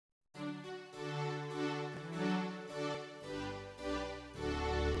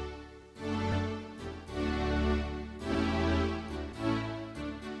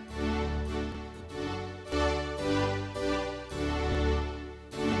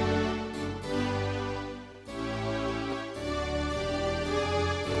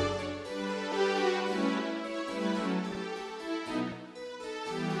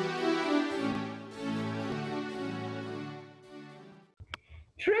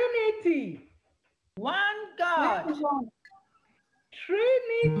Trinity. One God.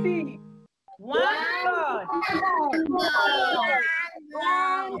 Trinity. One God.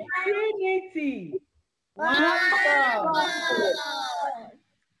 One Trinity. One God.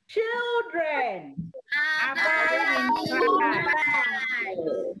 Children. Abide in Christ.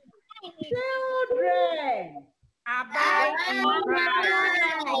 Children. Abide in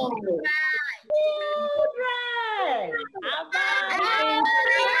Christ. Children. Abide in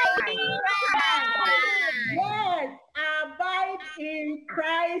Christ. Yes, abide in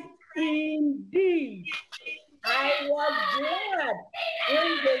Christ indeed. I was glad when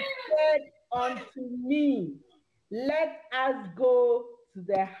they said unto me, let us go to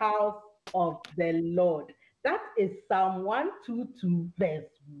the house of the Lord. That is Psalm 122, verse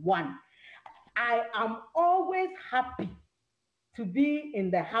 1. I am always happy to be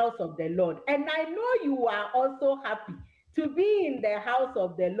in the house of the Lord. And I know you are also happy to be in the house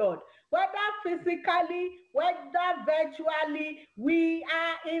of the Lord. Whether physically, whether virtually, we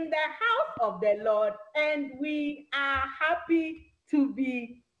are in the house of the Lord and we are happy to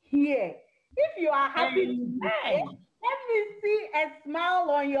be here. If you are happy to be here, let me see a smile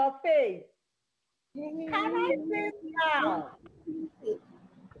on your face. Can I see a smile?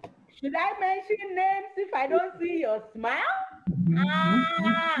 Should I mention names if I don't see your smile?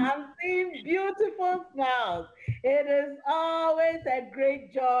 I'm seeing beautiful smiles. It is always a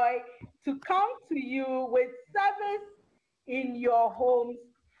great joy to come to you with service in your homes,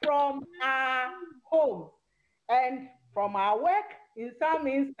 from our homes and from our work. In some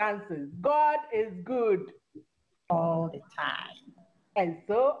instances, God is good all the time. And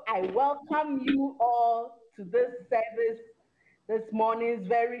so I welcome you all to this service, this morning's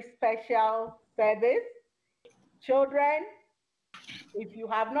very special service. Children, if you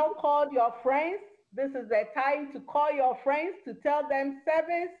have not called your friends, this is the time to call your friends to tell them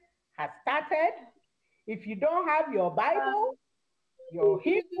service has started. If you don't have your Bible, your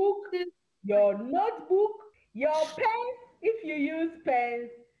hymn book, your notebook, your pens, if you use pens,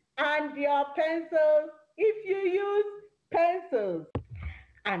 and your pencils, if you use pencils.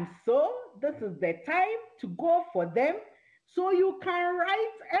 And so this is the time to go for them so you can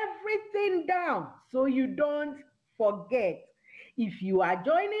write everything down so you don't forget. If you are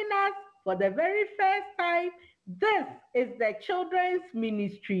joining us for the very first time, this is the children's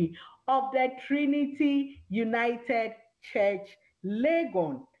ministry of the Trinity United Church,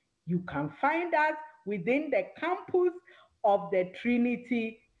 Legon. You can find us within the campus of the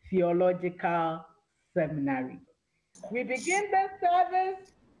Trinity Theological Seminary. We begin the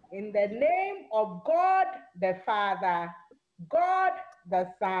service in the name of God the Father, God the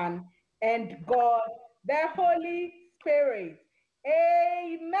Son, and God the Holy Spirit.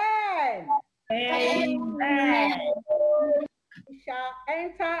 Amen. Amen. We shall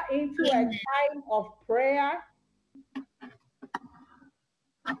enter into a time of prayer.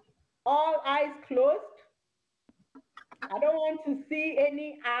 All eyes closed. I don't want to see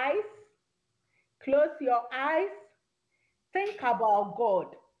any eyes. Close your eyes. Think about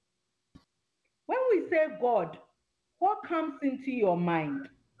God. When we say God, what comes into your mind?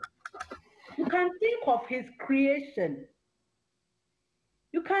 You can think of his creation.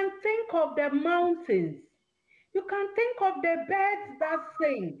 You can think of the mountains. You can think of the birds that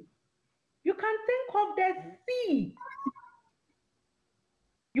sing. You can think of the sea.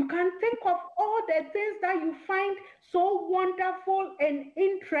 You can think of all the things that you find so wonderful and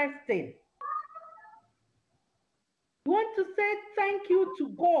interesting. You want to say thank you to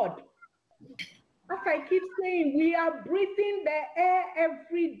God. As I keep saying, we are breathing the air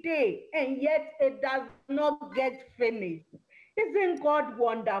every day, and yet it does not get finished. Isn't God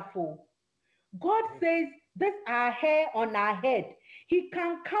wonderful? God says, this our hair on our head. He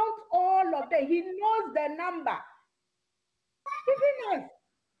can count all of them. He knows the number. Even us,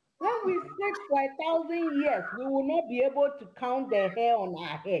 when we sit for 1,000 years, we will not be able to count the hair on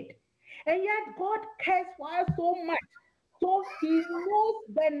our head. And yet God cares for us so much. So he knows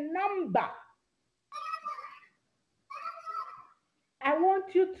the number. I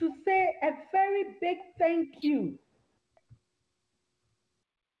want you to say a very big thank you.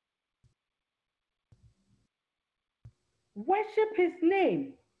 Worship his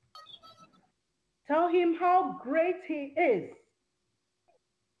name. Tell him how great he is.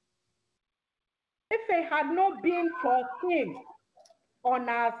 If it had not been for him on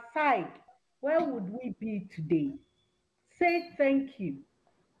our side, where would we be today? Say thank you.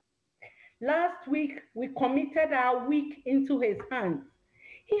 Last week, we committed our week into his hands.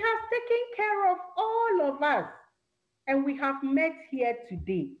 He has taken care of all of us, and we have met here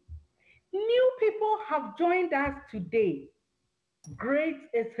today. New people have joined us today. Great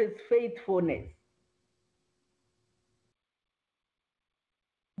is his faithfulness.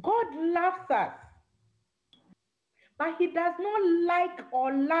 God loves us, but he does not like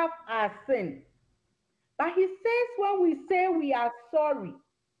or love our sin. But he says when we say we are sorry,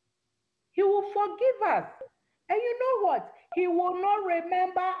 he will forgive us. And you know what? He will not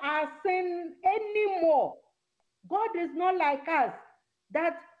remember our sin anymore. God is not like us,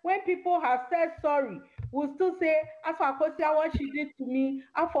 that when people have said sorry, we'll still say, as for Akosia, what she did to me,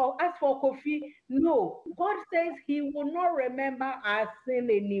 as for Kofi. No, God says he will not remember our sin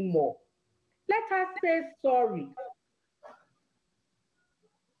anymore. Let us say sorry.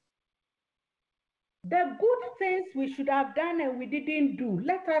 The good things we should have done and we didn't do,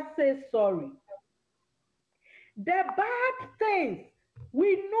 let us say sorry. The bad things,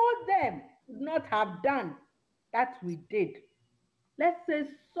 we know them should not have done, that we did. Let's say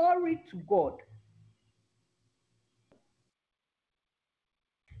sorry to God.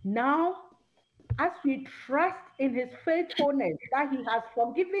 Now, as we trust in his faithfulness, that he has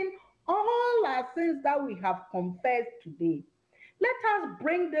forgiven all our sins that we have confessed today, let us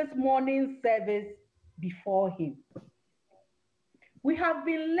bring this morning's service before him. We have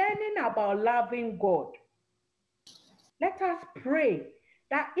been learning about loving God. Let us pray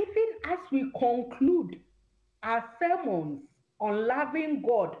that even as we conclude our sermons on loving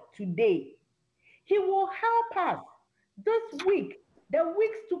God today, he will help us this week, the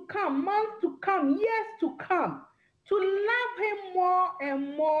weeks to come, months to come, years to come, to love him more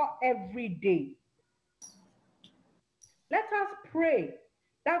and more every day. Let us pray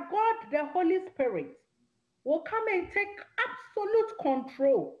that God, the Holy Spirit, will come and take absolute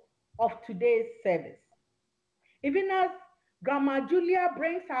control of today's service. Even as Grandma Julia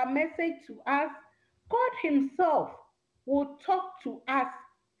brings our message to us, God himself will talk to us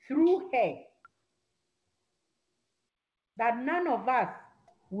through her, that none of us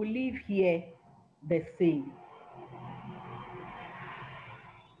will leave here the same.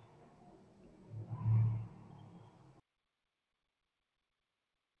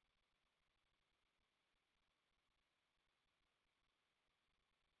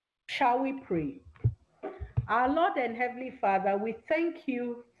 Shall we pray? Our Lord and Heavenly Father, we thank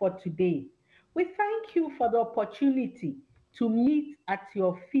you for today. We thank you for the opportunity to meet at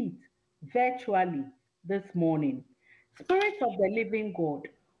your feet virtually this morning. Spirit of the living God,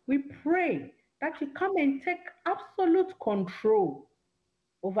 we pray that you come and take absolute control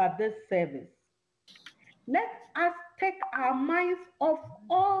over this service. Let us take our minds off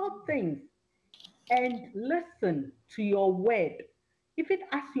all things and listen to your word, even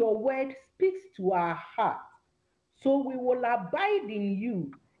as your word speaks to our heart. So we will abide in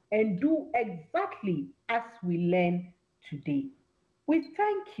you and do exactly as we learn today. We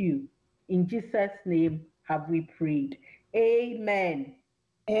thank you. In Jesus' name have we prayed. Amen.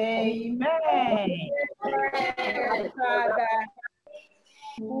 Amen. Our Father,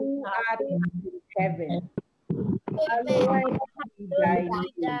 who art in heaven, hallowed be thy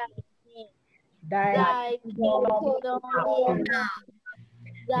name. Thy kingdom come.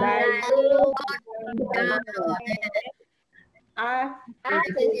 Thy will be done on earth as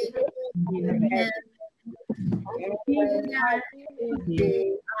it is in heaven. Give us this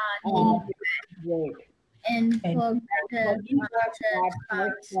day our bread, and forgive us our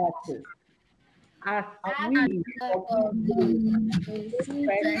trespasses, as we forgive those who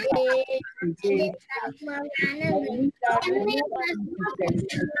trespass against us. And lead us not into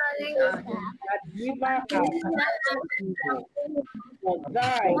temptation, but deliver us from evil. For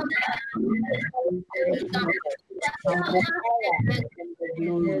thine is the kingdom, and the power, and the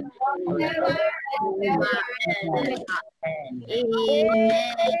glory. Amen. Amen.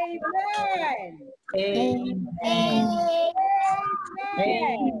 Amen.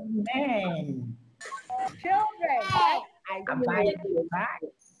 Amen. Children, I Abide say in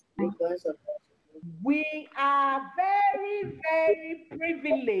Christ. we are very, very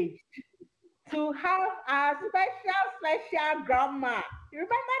privileged to have our special grandma. You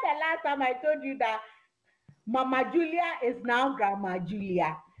remember the last time I told you that Mama Julia is now Grandma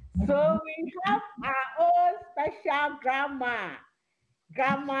Julia. So we have our own special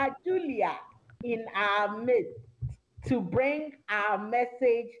Grandma Julia, in our midst to bring our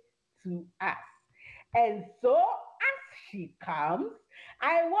message to us. And so as she comes,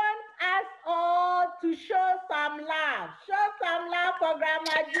 I want us all to show some love. Show some love for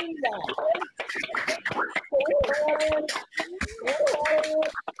Grandma Julia.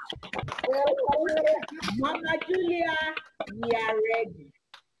 Mama Julia, we are ready.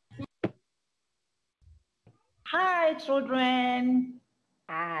 Hi, children.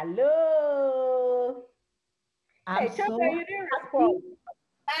 Hello. Hey, Chandra, you didn't respond.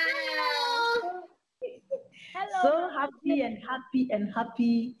 So happy and happy and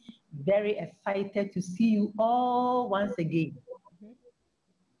happy, very excited to see you all once again.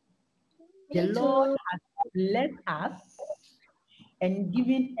 The Lord has blessed us and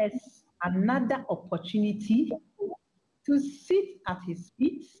given us another opportunity to sit at his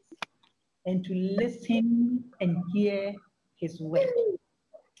feet and to listen and hear his word.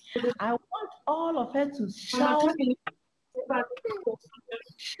 I want all of us to shout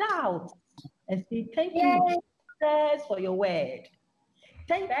and say, thank you, Jesus, for your word.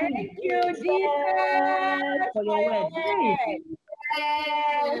 Thank you, Jesus, for your word.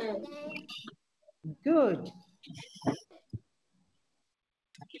 Good.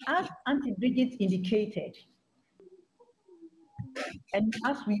 As Auntie Bridget indicated, and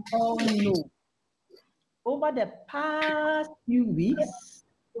as we all know, over the past few weeks,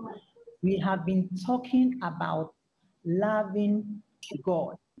 we have been talking about loving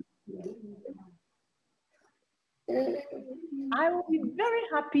God. I will be very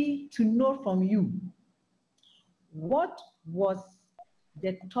happy to know from you what was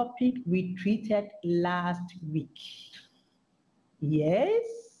the topic we treated last week. Yes?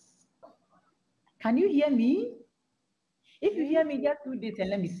 Can you hear me? If you hear me, just do this and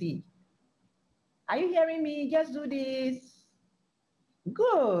let me see. Are you hearing me? Just do this.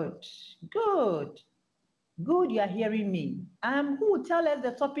 Good, good, good. You are hearing me. Who will tell us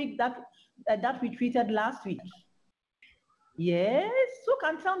the topic that we treated last week? Yes. Who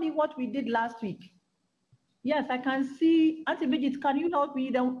can tell me what we did last week? Yes, I can see. Auntie Bridget, can you help me?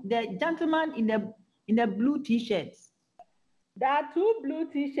 The gentleman in the blue t-shirts. There are two blue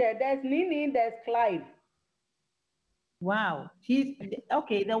t-shirts. There's Nini, there's Clive. Wow. He's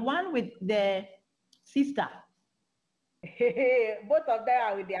okay. The one with the sister. Both of them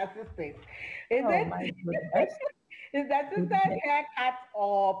are with their sisters. Is it? My goodness. Is that sister's haircut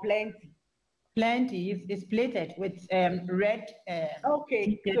or plenty? Plenty. It's plated with red.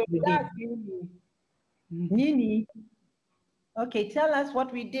 Okay, so that's Nini. Nini. Okay, tell us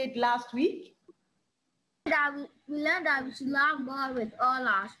what we did last week. We learned that we should love God with all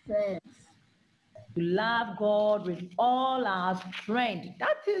our strength. To love God with all our strength.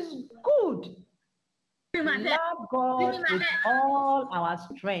 That is good. Love God with all our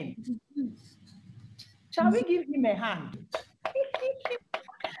strength. Shall we give him a hand?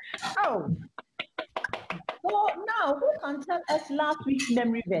 Oh. So now, who can tell us last week's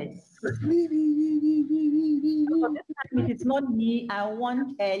memory verse? So this time it is not me. I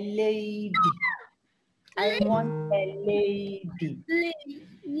want a lady. I want a lady.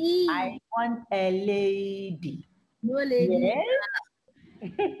 I want a lady. No lady. Yes.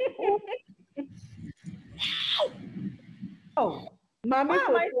 Oh, Mommy, why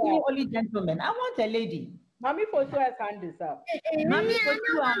am I seeing only gentlemen? I want a lady. Mommy Fosua's hand is up. Mommy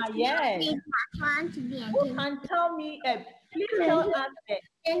Fosua, yes. Who can tell me? Please tell us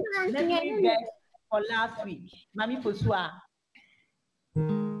the memory verse for last week. Mommy Fosua.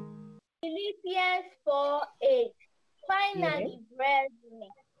 Philippians 4:8. Finally, brethren,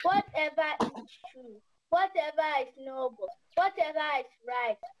 whatever is true, whatever is noble, whatever is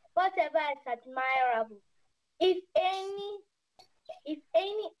right, whatever is admirable, if any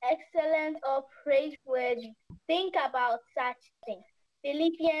excellent or praiseworthy, think about such things.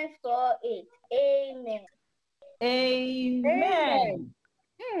 Philippians 4:8. Amen. Amen.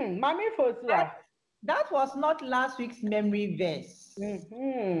 Mommy Fosua. That was not last week's memory verse.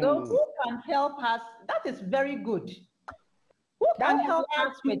 So who can help us? That is very good. Who can help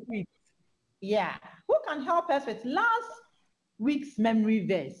us with it? Yeah. Who can help us with last week's memory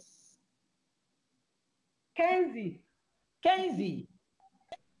verse? Kenzie.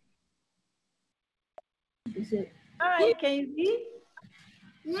 Hi, Kenzie.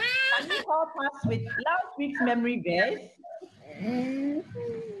 Can you help us with last week's memory verse?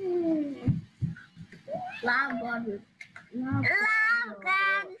 Love God. Love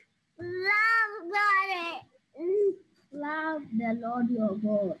God. Love the Lord your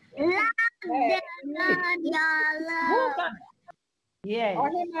God. Love the Lord your Lord. Yes.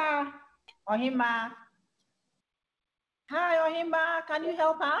 Ohima. Hi, Ohima. Can you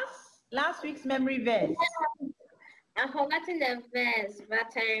help us? Last week's memory verse. I've forgotten the verse,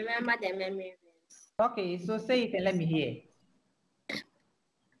 but I remember the memory verse. Okay, so say it and let me hear.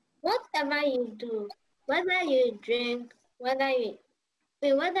 Whatever you do, whether you drink, whether you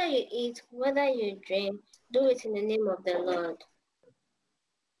eat, whether you drink, do it in the name of the Lord.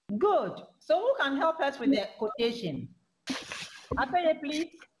 Good. So who can help us with the quotation? Apele,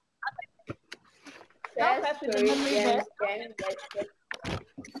 please. Help us with the memory verse.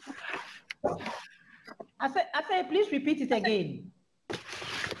 I say, please repeat it again.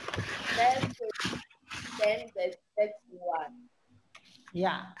 10 verse 31.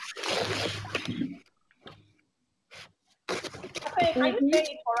 Yeah. Okay, can you say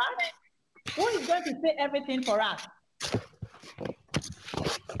it for us? Who is going to say everything for us?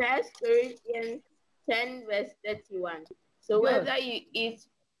 1 Corinthians 10 verse 31. So Good. whether you eat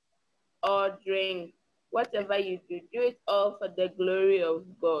or drink, whatever you do, do it all for the glory of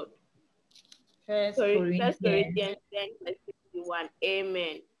God. First Corinthians Corinthians. 10 verse 61.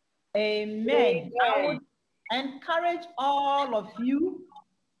 Amen. Amen. I would encourage all of you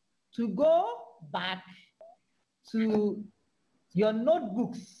to go back to your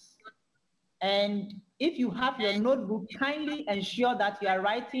notebooks. And if you have your notebook, kindly ensure that you are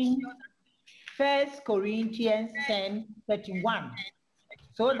writing 1 Corinthians 10:31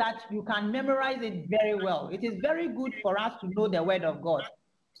 so that you can memorize it very well. It is very good for us to know the word of God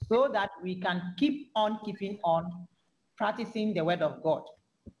so that we can keep on keeping on practicing the word of God.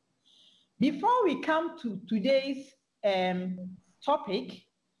 Before we come to today's topic,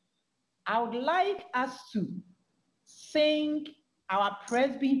 I would like us to sing our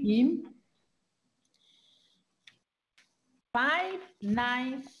Presby hymn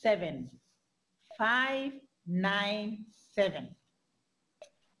 597. 597.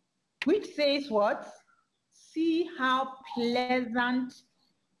 Which says what? See how pleasant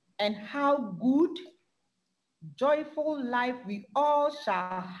and how good, joyful life we all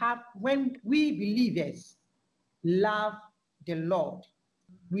shall have when we believers love the Lord.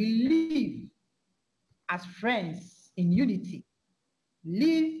 We live as friends in unity,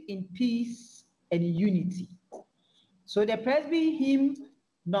 live in peace and unity. So the Presby hymn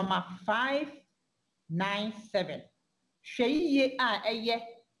number 597. Hweye a eye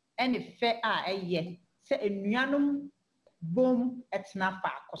ene fe a eye se enuanom bom etna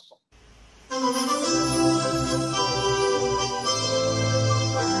faako so.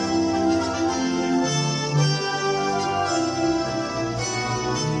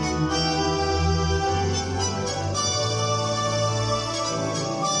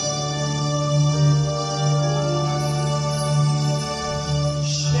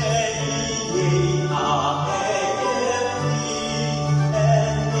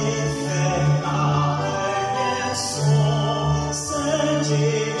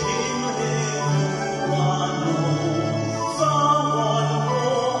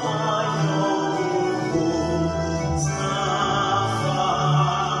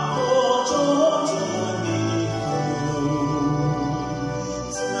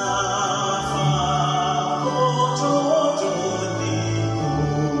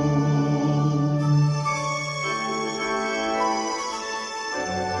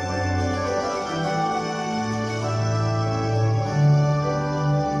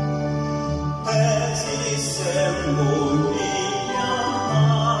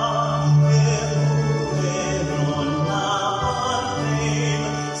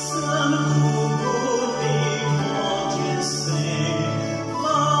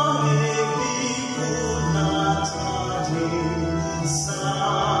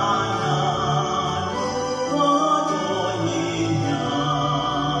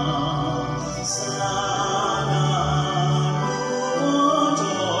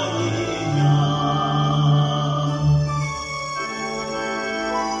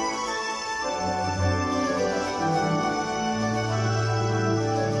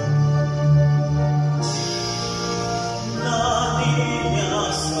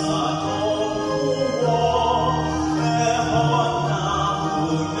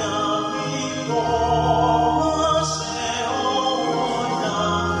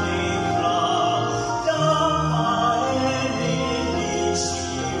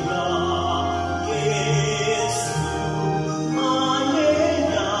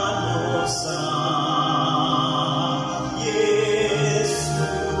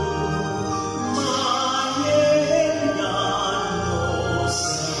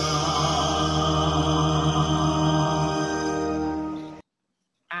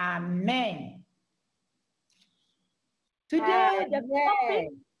 Amen.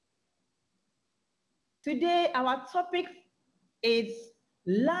 Today our topic is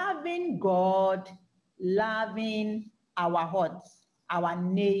loving God, loving our hearts, our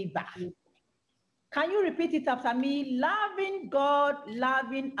neighbor. Can you repeat it after me? Loving God,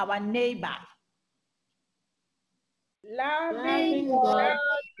 loving our neighbor. Loving God,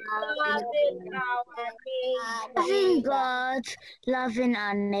 Loving God, loving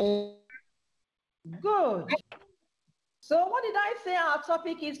our neighbor. Good. So what did I say our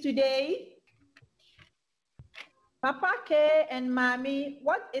topic is today? Papa K and Mommy,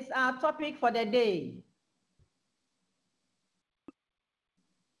 what is our topic for the day?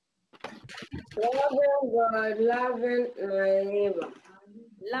 Loving God, loving my neighbor.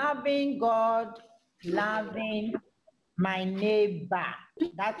 Loving God, loving my neighbor.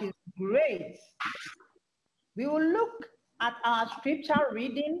 That is great. We will look at our scripture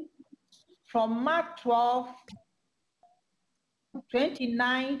reading from Mark 12,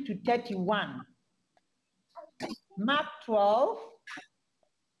 29 to 31. Mark 12,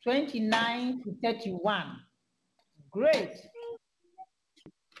 29 to 31. Great.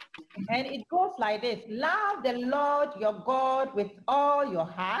 And it goes like this. Love the Lord your God with all your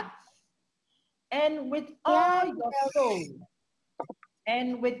heart and with all your soul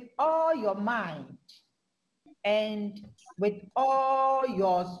and with all your mind and with all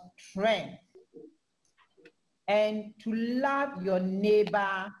your strength, and to love your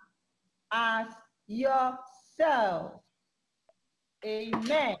neighbor as yourself.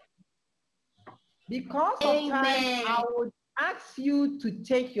 Amen. Because of time, I would ask you to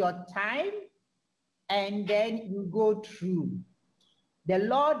take your time and then you go through. The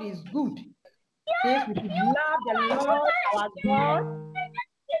Lord is good. Says we should love the Lord our God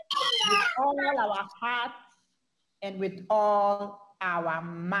with all our heart and with all our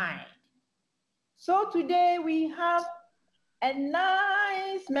mind. So today we have a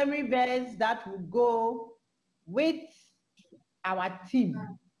nice memory verse that will go with our theme.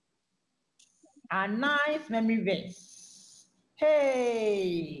 A nice memory verse.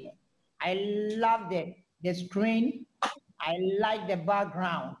 Hey, I love the screen. I like the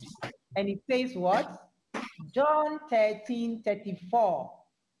background. And it says what? John 13:34.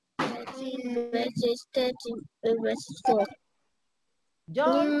 13 verses 13 verses 4.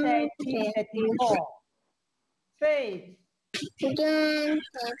 John 13:34. Say it. John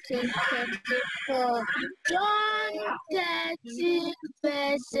 13:34. John 13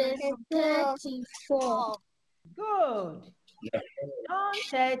 verses 34. Good. John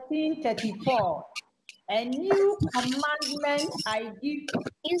 13:34. A new commandment I give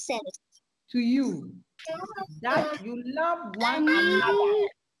You said it. to you, that you love one another.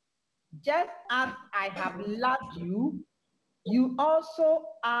 Just as I have loved you, you also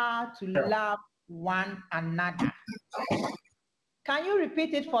are to love one another. Can you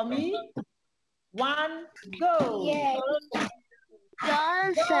repeat it for me? One, go. Yes.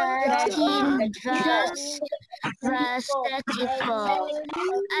 John 13, verse 34.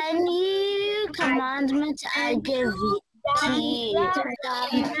 A new commandment I give to you, that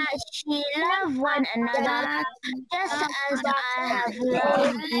you love one another just as I have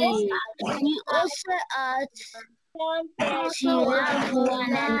loved you. You also are to love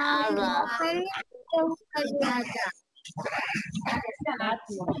one another.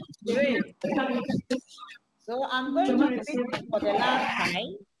 That's great. So I'm going to repeat it for the last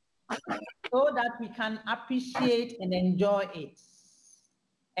time so that we can appreciate and enjoy it.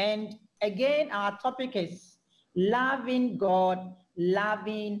 And again, our topic is loving God,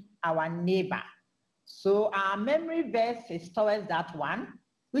 loving our neighbor. So our memory verse is towards that one,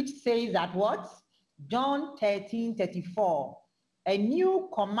 which says that what? John 13:34. A new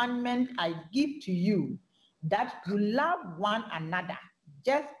commandment I give to you, that you love one another,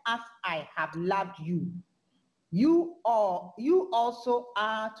 just as I have loved you. You also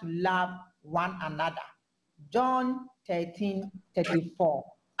are to love one another. John 13:34.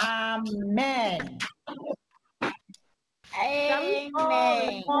 Amen.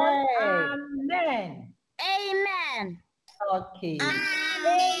 Amen. Amen. Amen. Okay.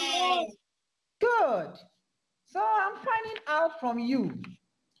 Amen. Good. So I'm finding out from you.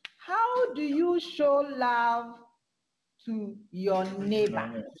 How do you show love to your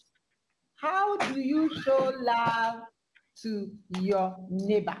neighbor? How do you show love to your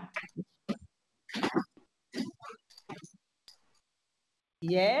neighbor?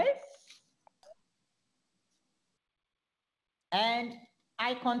 Yes. And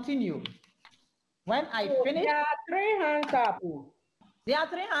I continue. When I finish, There are 3 hands up. there are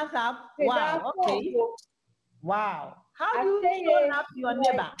 3 hands up. There Wow, are okay. 4. Wow. How I do you say show love to your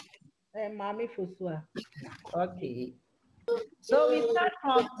neighbor? Mommy Fosua. Okay. So we start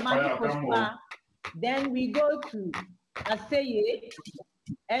from Mami Fosua, then we go to Aseye,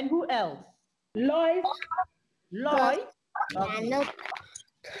 and who else? Lloyd. Lloyd. Okay.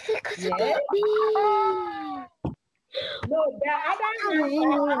 Yes. No, the other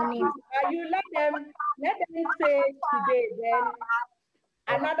you let them say today, then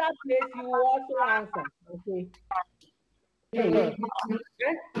another place you also answer. Okay. Hey,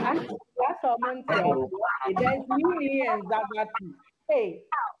 that's all man. There's me and Zabati. Hey,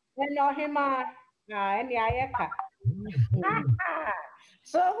 and no him any ayaka.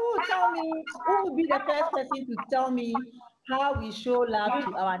 So who will be the first person to tell me how we show love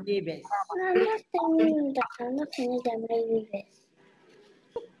to our neighbors. I'm not saying that I'm not finished my reverse.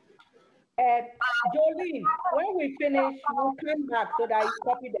 Jolene, when we finish, we'll come back so that you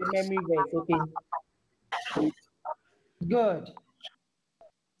copy the memory verse, okay? Good.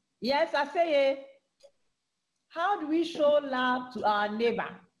 Yes, I say it. How do we show love to our neighbor?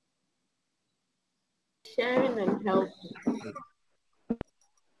 Sharing and helping.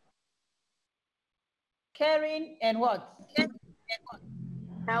 Caring and what?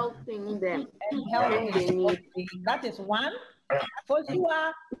 Helping them. And helping. Okay, that is one. For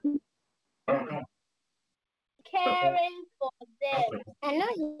sure. Caring for them. I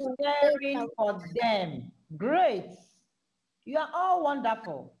know Caring for them. Great. You are all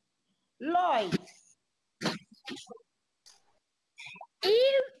wonderful. Lloyd.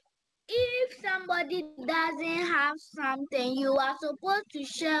 If somebody doesn't have something, you are supposed to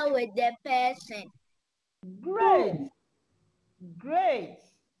share with the person. Great. Great.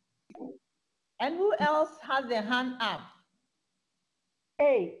 And who else has their hand up?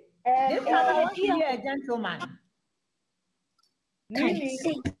 Hey, This time I want to hear a gentleman. Lily,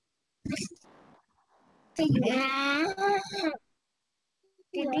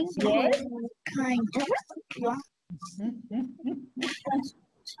 Yes.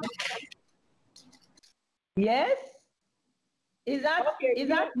 Yes. Is that okay, is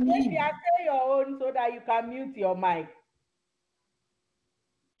that maybe me? I say your own so that you can mute your mic.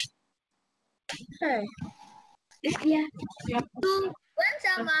 When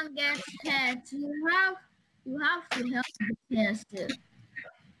someone gets hurt, you have to help the person.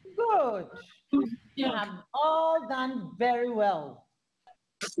 Good. You have all done very well.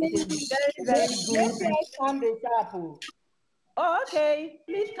 It is very, very good. Let's hand this up. Oh, okay.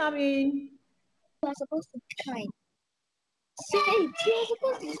 Please come in. You are supposed to be kind. Say it. You are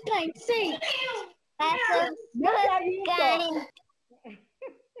supposed to be kind. Say it. What are you Kind.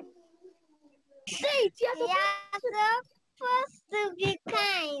 Say it. You are supposed to be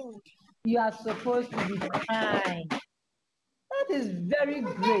kind. You are supposed to be kind. That is very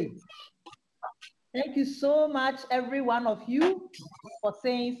great. Thank you so much, every one of you, for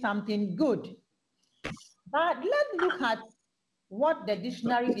saying something good. But let's look at what the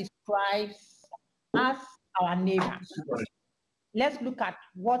dictionary describes as our neighbor. Let's look at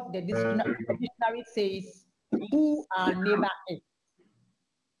what the dictionary says who our neighbor is.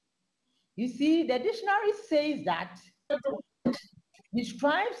 You see, the dictionary says that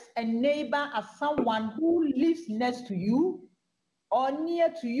describes a neighbor as someone who lives next to you or near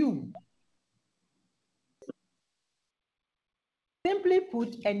to you. Simply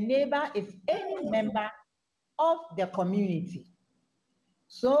put, a neighbor is any member of the community.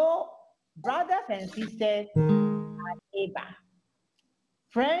 So, brothers and sisters are neighbor.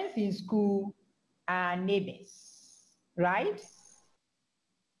 Friends in school are neighbors, right?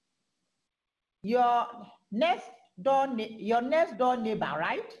 Your next door neighbor,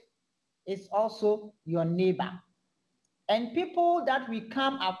 right, is also your neighbor. And people that we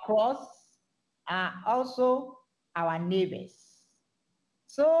come across are also our neighbors.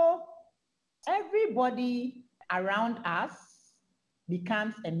 So everybody around us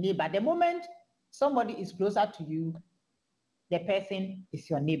becomes a neighbor. The moment somebody is closer to you, the person is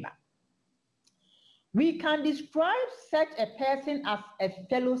your neighbor. We can describe such a person as a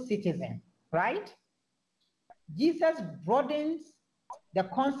fellow citizen, right? Jesus broadens the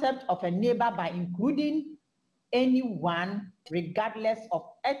concept of a neighbor by including anyone regardless of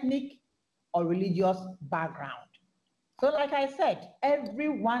ethnic or religious background. So like I said,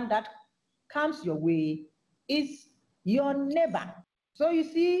 everyone that comes your way is your neighbor. So you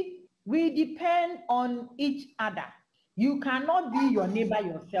see, we depend on each other. You cannot be your neighbor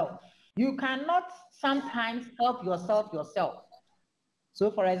yourself. You cannot sometimes help yourself. So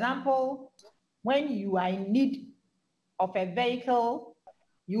for example, when you are in need of a vehicle,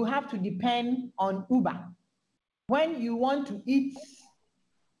 you have to depend on Uber. When you want to eat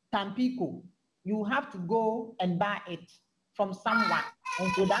Tampico, you have to go and buy it from someone.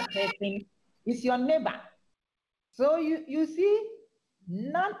 And so that person is your neighbor. So you see,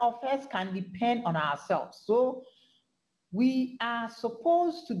 none of us can depend on ourselves. So we are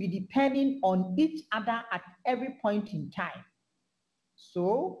supposed to be depending on each other at every point in time.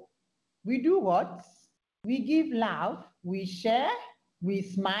 So we do what? We give love, we share, we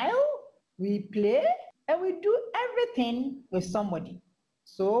smile, we play, and we do everything with somebody.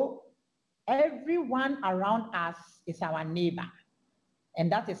 So everyone around us is our neighbor.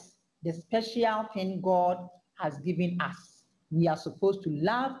 And that is the special thing God has given us. We are supposed to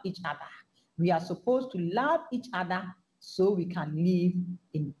love each other. We are supposed to love each other so we can live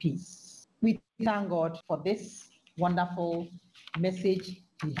in peace. We thank God for this wonderful message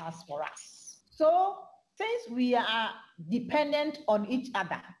he has for us. So, since we are dependent on each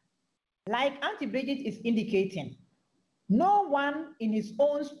other, like Auntie Bridget is indicating, no one in his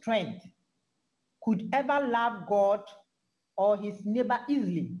own strength could ever love God or his neighbor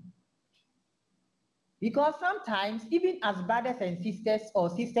easily. Because sometimes, even as brothers and sisters, or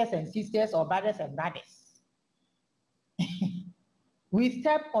sisters and sisters, or brothers and brothers, we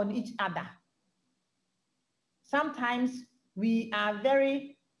step on each other. Sometimes we are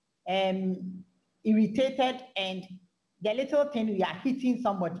very irritated, and the little thing we are hitting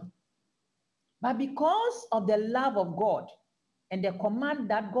somebody. But because of the love of God and the command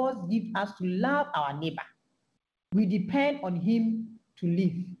that God gives us to love our neighbor, we depend on him to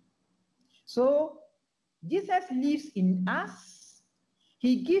live. So Jesus lives in us.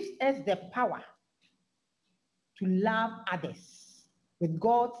 He gives us the power to love others with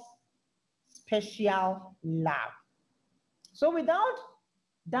God's special love. So without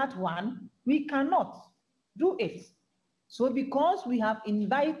that one, we cannot do it. So because we have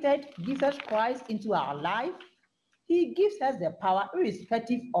invited Jesus Christ into our life, he gives us the power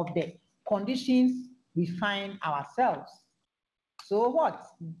irrespective of the conditions we find ourselves. So what?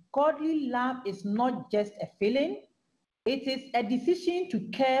 Godly love is not just a feeling, it is a decision to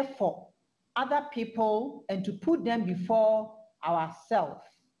care for other people and to put them before ourselves,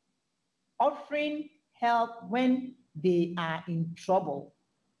 offering help when they are in trouble,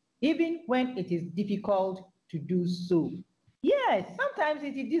 even when it is difficult to do so. Yes, sometimes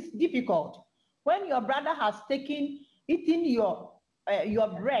it is difficult. When your brother has eaten your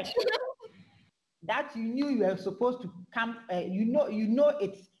bread that you knew you were supposed to come, you know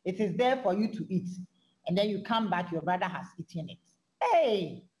it is there for you to eat, and then you come back, your brother has eaten it.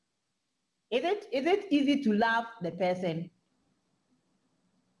 Hey, is it easy to love the person?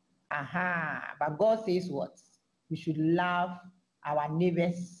 But God says what? We should love our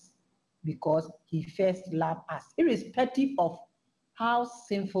neighbors because he first loved us, irrespective of how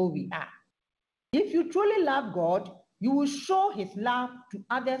sinful we are. If you truly love God, you will show his love to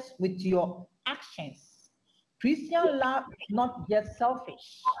others with your actions. Christian love is not just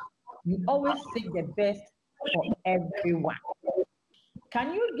selfish. You always seek the best for everyone.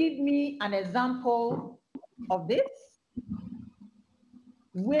 Can you give me an example of this?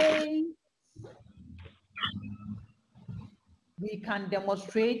 Ways we can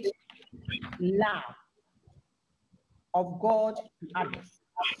demonstrate love of God to others.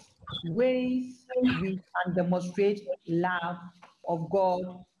 Ways we can demonstrate love of God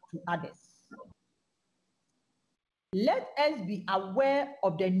to others. Let us be aware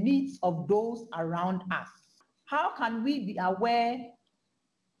of the needs of those around us. How can we be aware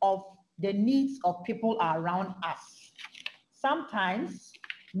of the needs of people around us? Sometimes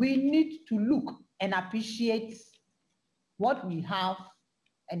we need to look and appreciate what we have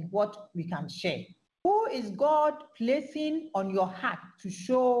and what we can share. Who is God placing on your heart to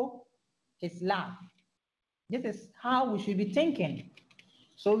show his love? This is how we should be thinking.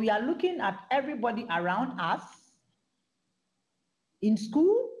 So we are looking at everybody around us, in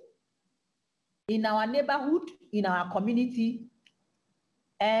school, in our neighborhood, in our community,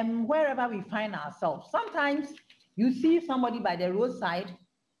 and wherever we find ourselves. Sometimes you see somebody by the roadside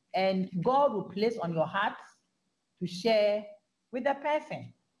and God will place on your heart to share with the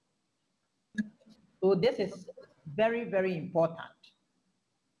person. So this is very, very important.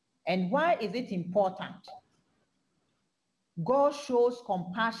 And why is it important? God shows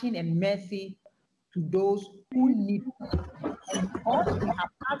compassion and mercy to those who need it. And because we have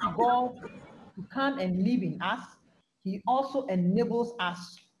asked God to come and live in us, he also enables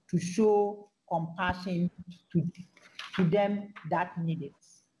us to show compassion to them that need it.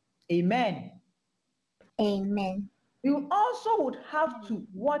 Amen. Amen. We also would have to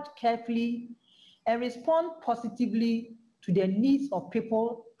watch carefully and respond positively to the needs of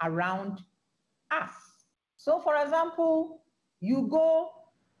people around us. So, for example, you go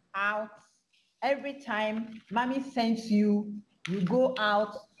out every time mommy sends you, you go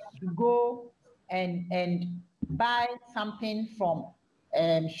out, you go and buy something from,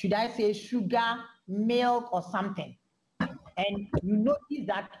 should I say sugar, milk or something. And you notice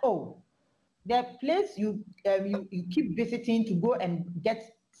that, oh, the place you keep visiting to go and get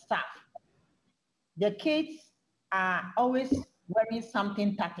stuff, the kids are always wearing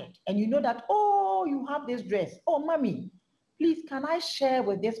something tattered. And you know that, oh, you have this dress. Oh, mommy, please, can I share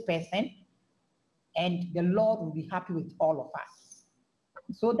with this person? And the Lord will be happy with all of us.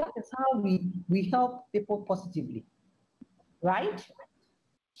 So that is how we help people positively, right?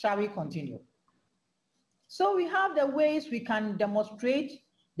 Shall we continue? So we have the ways we can demonstrate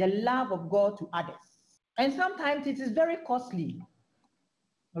the love of God to others. And sometimes it is very costly,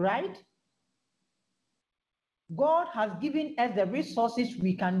 right? God has given us the resources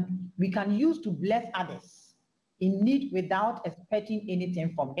we can use to bless others in need without expecting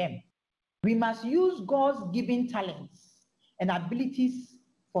anything from them. We must use God's given talents and abilities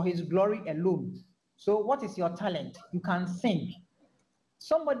for his glory alone. So what is your talent? You can sing.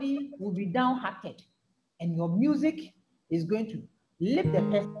 Somebody will be downhearted and your music is going to lift the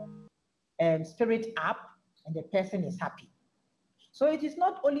person's spirit up and the person is happy. So it is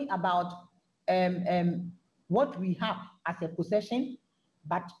not only about what we have as a possession,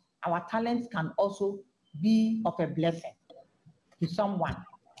 but our talents can also be of a blessing to someone.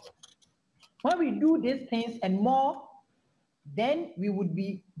 When we do these things and more, then we would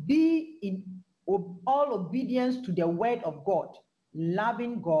be in all obedience to the word of God,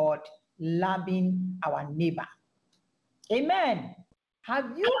 loving God, loving our neighbor. Amen.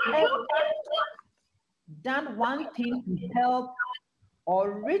 Have you ever done one thing to help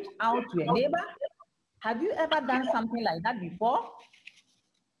or reach out to a neighbor? Have you ever done something like that before?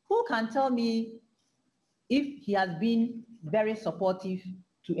 Who can tell me if he has been very supportive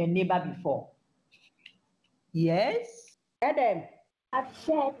to a neighbor before? Yes? Adam. I've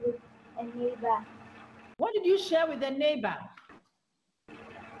shared with a neighbor. What did you share with a neighbor?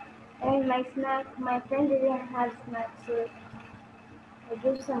 And my snack, my friend didn't have snacks, so I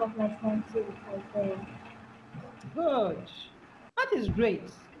gave some of my snacks to my friend. Good. That is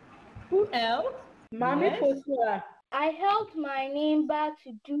great. Who else? Mommy Yes? Fosua. I helped my neighbor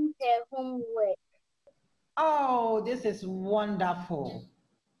to do her homework. Oh, this is wonderful.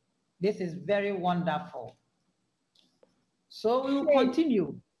 This is very wonderful. So we will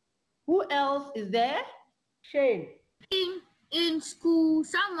continue. Who else is there? Shane. In school,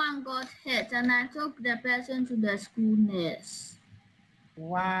 someone got hurt and I took the person to the school nurse.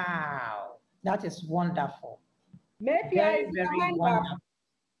 Wow, that is wonderful. Maybe Very, very wonderful.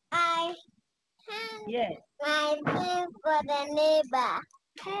 I Yes. my thing for the neighbor.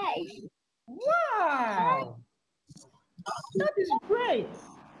 Hey. Wow, that is great.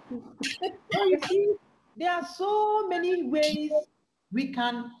 So you see, there are so many ways we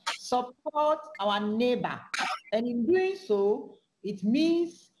can support our neighbor. And in doing so, it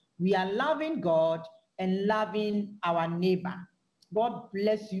means we are loving God and loving our neighbor. God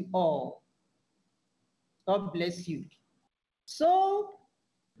bless you all. God bless you. So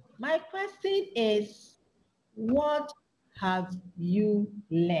my question is, what have you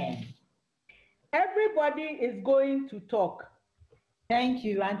learned? Everybody is going to talk. Thank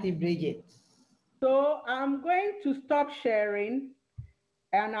you, Auntie Bridget. So I'm going to stop sharing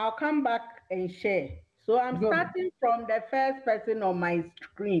and I'll come back and share. So I'm starting from the first person on my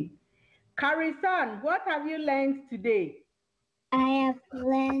screen. Karisan, what have you learned today? I have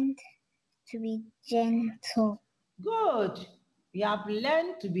learned to be gentle. Good. You have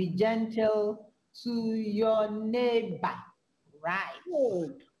learned to be gentle to your neighbor. Right.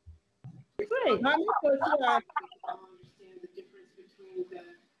 Good. Great. Mommy Fosua.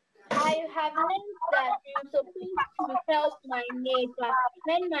 I have learned that I'm supposed to help my neighbor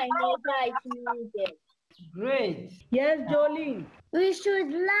when my neighbor is needed. Great. Yes, Jolene. We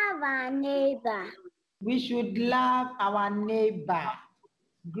should love our neighbor. We should love our neighbor.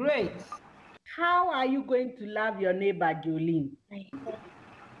 Great. How are you going to love your neighbor, Jolene?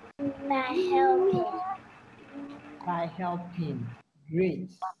 By helping. By helping.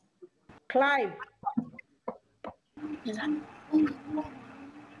 Great. Clive.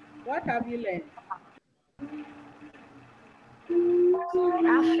 What have you learned?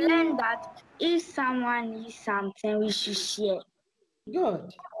 I've learned that if someone needs something, we should share.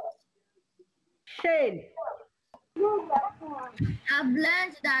 Good. Shane. I've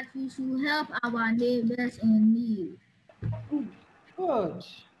learned that we should help our neighbors in need. Good.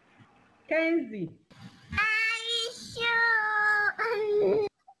 Kenzie.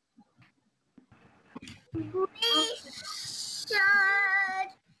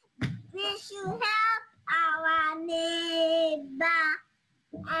 We should help our neighbor.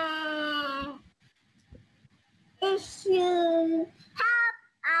 We should help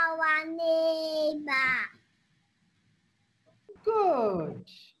our neighbor. Good.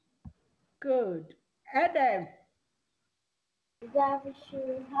 Good. Adam. That we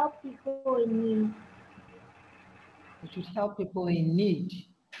should help people in need. We should help people in need.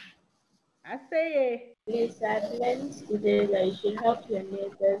 I say Yes, I've learned today that you should help your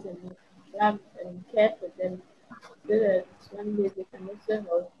neighbors and love and care for them so that one day they can also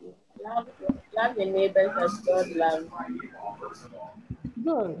help you. Love your neighbors as God loves.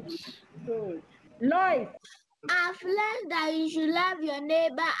 Good. good. Lois. I've learned that you should love your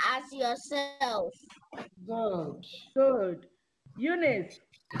neighbor as yourself. Good. Good. Eunice.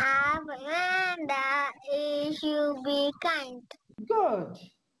 I've learned that you should be kind. Good.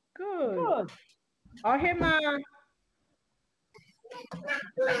 Good. Good. Ohima. I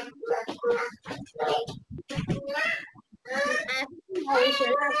think that we should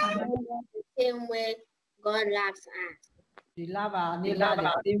love our neighbor the same way God loves us. We love our neighbor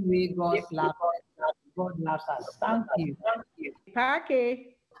the same way God loves us. Thank you.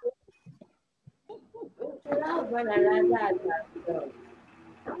 Pake. Love one another as ourselves.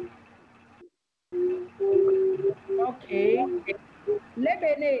 Okay.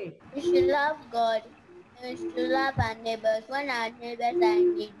 Lebene. We should love God and we should love our neighbors. When our neighbors are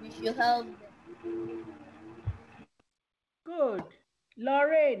in need, we should help them. Good.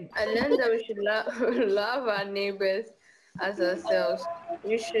 Lorraine. I learned that we should love our neighbors as ourselves.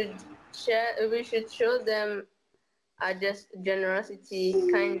 We should show them our generosity,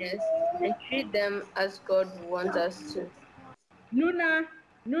 kindness, and treat them as God wants us to. Nuna.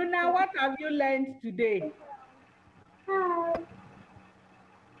 Nuna, what have you learned today?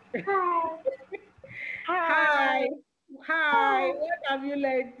 Hi. Hi. What have you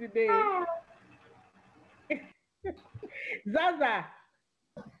learned today? Zaza.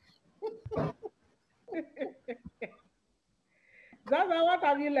 Zaza, what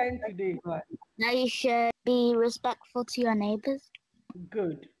have you learned today? Now you should be respectful to your neighbors.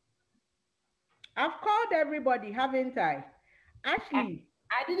 Good. I've called everybody, haven't I? Ashley.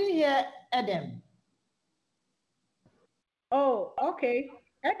 I didn't hear Adam. Oh, okay.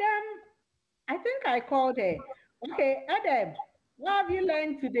 Adam, I think I called her. Okay, Adam, what have you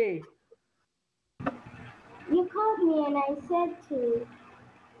learned today? You called me and I said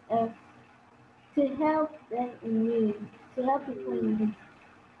to help them in need, to help people in need.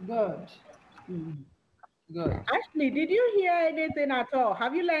 Good. Good. Ashley, did you hear anything at all?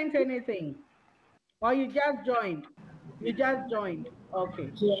 Have you learned anything? Or you just joined? You just joined.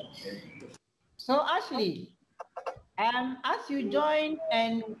 Okay. Yes. So Ashley, as you join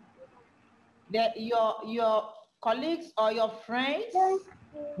and your colleagues or your friends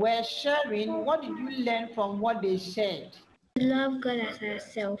were sharing, what did you learn from what they shared? Love God as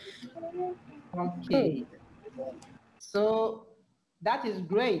ourselves. Okay. So that is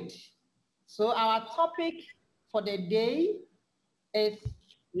great. So our topic for the day is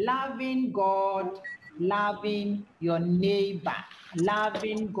loving God, loving your neighbor.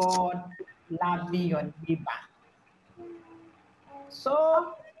 Loving God, loving your neighbor.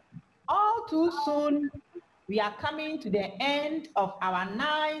 So all too soon, we are coming to the end of our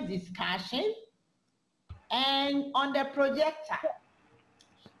nice discussion. And on the projector,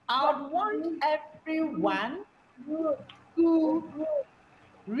 I would want everyone to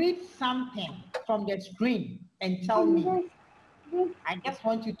read something from the screen and tell me. I just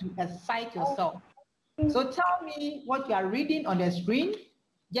want you to excite yourself. So tell me what you are reading on the screen.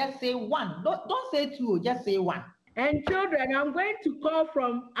 Just say one. Don't say two, just say one. And children, I'm going to call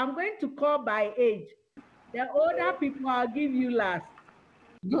by age. The older people, I'll give you last.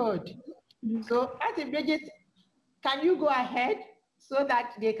 Good. So Auntie Bridget, can you go ahead so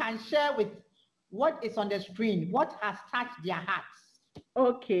that they can share with what is on the screen, what has touched their hearts?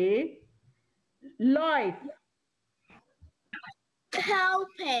 Okay. Lois.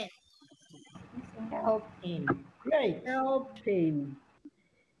 Helping. Helping. Great. Helping.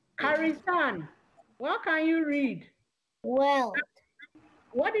 Karisan, what can you read? Well.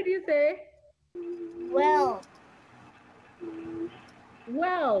 What did you say? Well.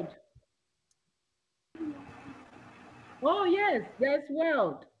 World. Oh yes, there's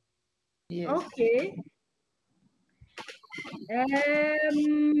world. Yes. Okay.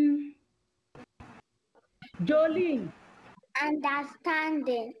 Jolene.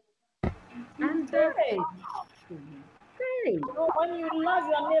 Understanding. Understanding. Great. So when you love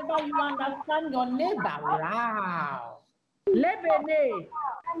your neighbor, you understand your neighbor. Wow. Lebene.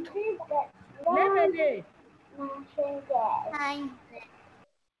 Lebene.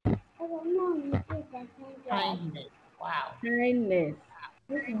 Kindness. Wow. Kindness.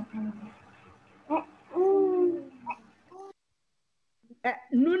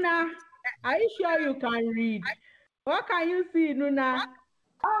 Nuna, are you sure you can read? What can you see, Nuna?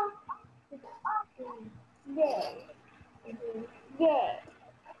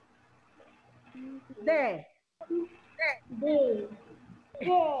 There.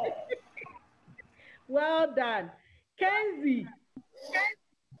 Well done. Kenzie.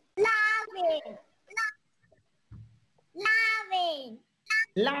 Loving.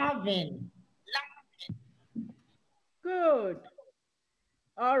 Loving. Good.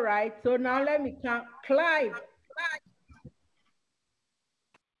 All right. So now let me count. Clive.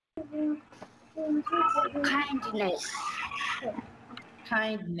 Kindness.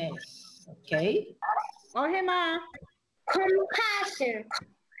 Kindness. Okay. Ohima. Compassion.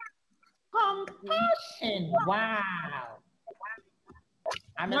 Compassion. Wow.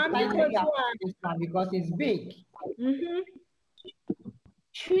 I'm Mommy excited goes about one. this one because it's big.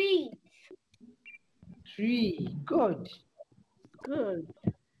 Tree. Tree. Good. Good.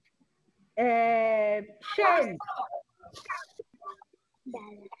 Shame.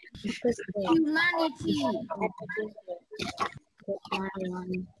 Humanity.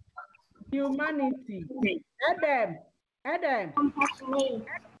 Humanity. Adam. Compassionate.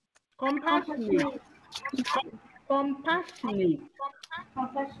 Compassionate. Compassionate.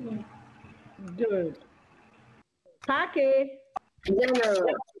 Compassionate. Good. Pake.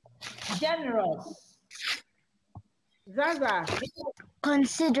 Generous. Zaza.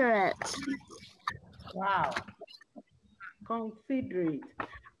 Considerate. Wow. Considerate.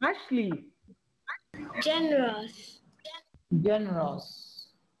 Ashley. Generous. Generous.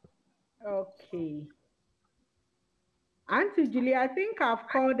 Okay. Auntie Julie, I think I've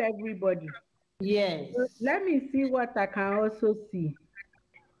called everybody. Yes. Let me see what I can also see.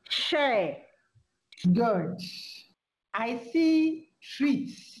 Share. Good. I see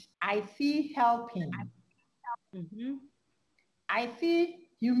treats. I see helping. I see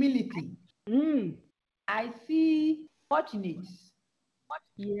humility. I see fortunate.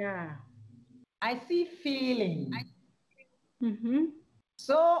 Yeah. I see feeling.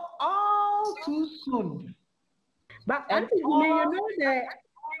 So all too soon. But And Auntie Julie,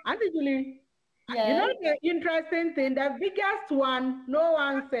 Auntie Julie, yes, you know the interesting thing, the biggest one, no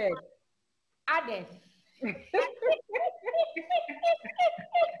one said. others.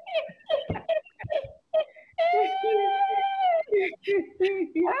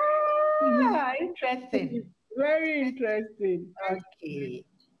 Interesting. Very interesting. Okay.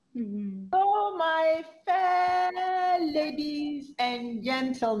 So my fair ladies and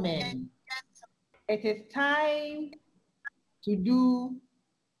gentlemen, it is time to do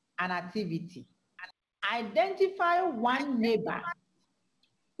an activity. Identify one neighbor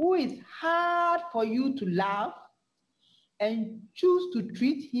who is hard for you to love and choose to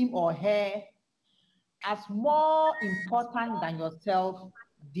treat him or her as more important than yourself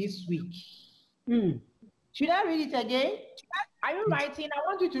this week. Should I read it again? Are you writing? I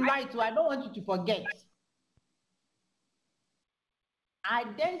want you to write, so I don't want you to forget.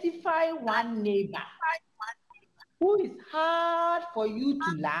 Identify one neighbor who is hard for you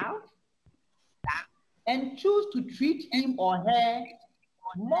to love and choose to treat him or her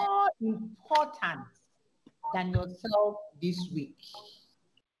more important than yourself this week.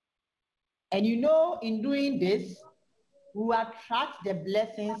 And you know, in doing this, we will attract the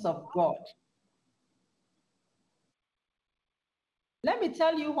blessings of God. Let me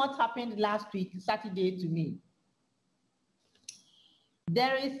tell you what happened last week, Saturday, to me.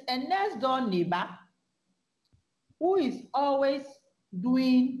 There is a next door neighbor who is always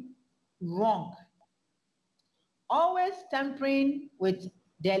doing wrong, always tampering with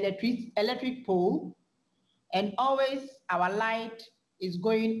the electric pole, and always our light is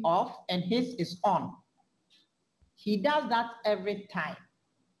going off and his is on. He does that every time.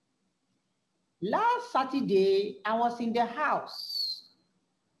 Last Saturday, I was in the house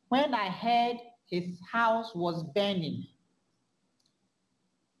when I heard his house was burning.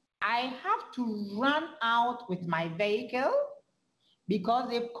 I have to run out with my vehicle because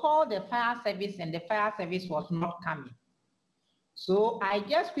they've called the fire service and the fire service was not coming. So I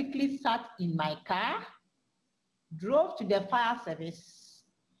just quickly sat in my car, drove to the fire service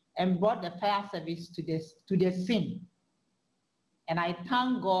and brought the fire service to the scene. And I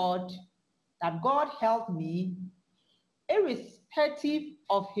thank God that God helped me, irrespective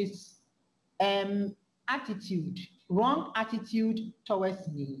of his attitude, wrong attitude towards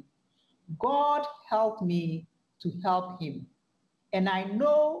me. God helped me to help him. And I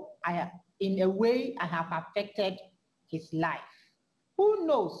know in a way I have affected his life. Who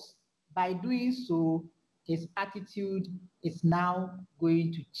knows, by doing so, his attitude is now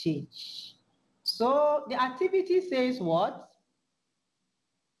going to change. So the activity says what?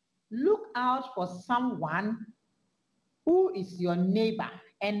 Look out for someone who is your neighbor.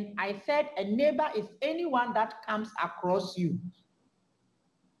 And I said a neighbor is anyone that comes across you.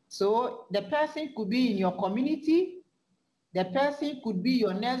 So the person could be in your community, the person could be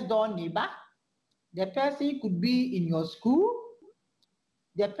your next door neighbor, the person could be in your school,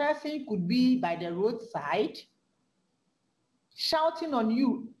 the person could be by the roadside, shouting on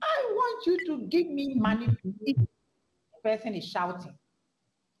you, I want you to give me money to eat. The person is shouting,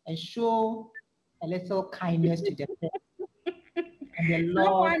 and show a little kindness to the person And the Lord,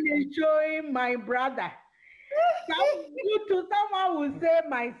 someone is showing my brother. Someone will say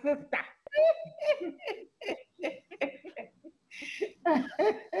my sister.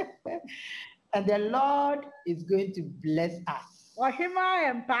 and the Lord is going to bless us. Ohima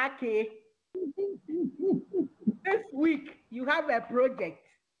and Paki, this week you have a project.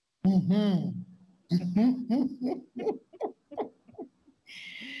 Mhm.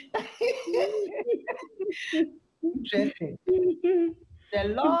 Interesting. The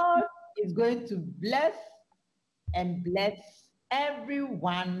Lord is going to bless and bless every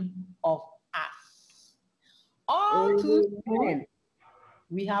one of us. All too soon,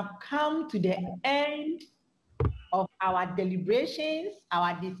 we have come to the end of our deliberations,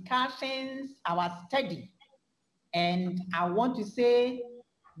 our discussions, our study. And I want to say,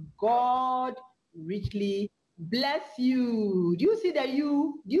 God richly bless you. Do you see the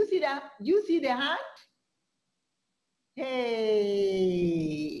you? Do you see that? Do you see the hand?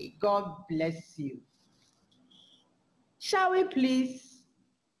 Hey, God bless you. Shall we please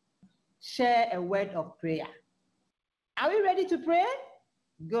share a word of prayer? Are we ready to pray?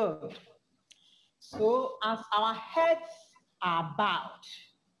 Good. So as our heads are bowed,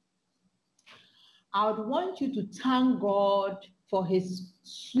 I would want you to thank God for his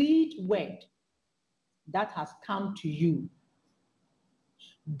sweet word that has come to you,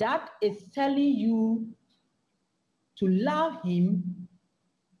 that is telling you to love him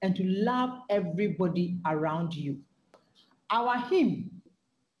and to love everybody around you. Our hymn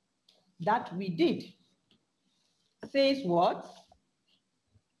that we did says what?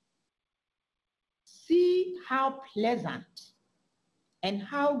 See how pleasant and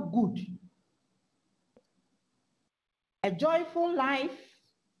how good a joyful life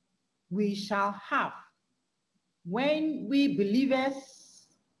we shall have when we believers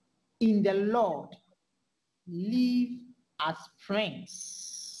in the Lord live as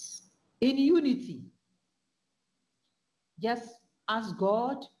friends in unity. Just ask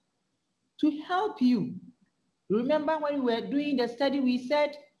God to help you. Remember when we were doing the study, we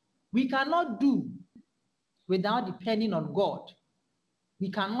said we cannot do without depending on God. We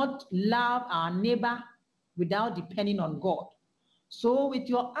cannot love our neighbor without depending on God. So with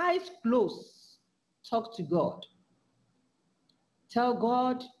your eyes closed, talk to God. Tell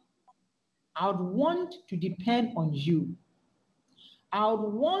God, I would want to depend on you. I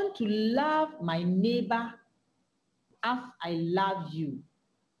would want to love my neighbor as I love you.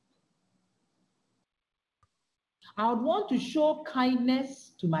 I would want to show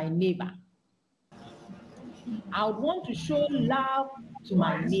kindness to my neighbor. I would want to show love to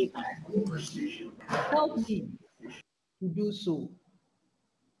my neighbor. Help me to do so.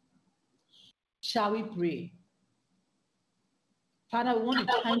 Shall we pray? Father, we want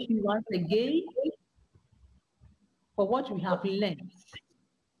to thank you once again for what we have learned.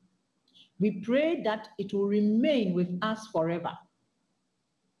 We pray that it will remain with us forever.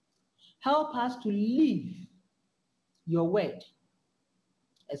 Help us to live your word,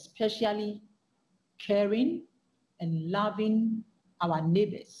 especially caring and loving our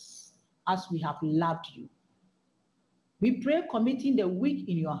neighbors as we have loved you. We pray committing the week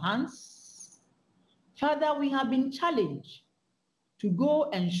in your hands. Father, we have been challenged to go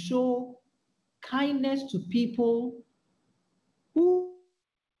and show kindness to people who,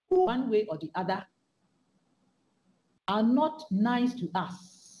 one way or the other, are not nice to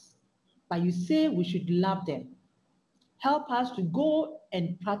us, but you say we should love them. Help us to go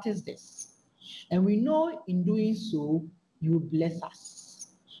and practice this. And we know in doing so, you will bless us.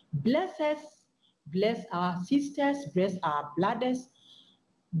 Bless us, bless our sisters, bless our brothers,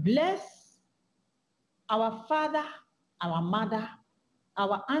 bless our father, our mother,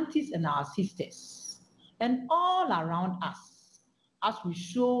 our aunties and our sisters, and all around us as we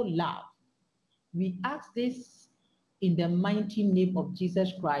show love. We ask this in the mighty name of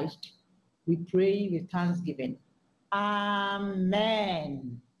Jesus Christ. We pray with thanksgiving.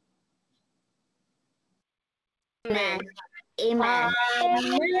 Amen. Amen. Amen.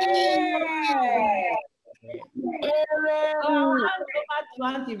 I'll hand over to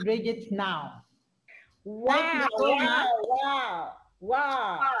Auntie Bridget now. Wow, wow.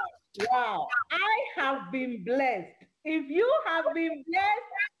 I have been blessed. If you have been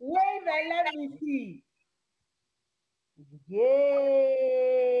blessed, wave and let me see.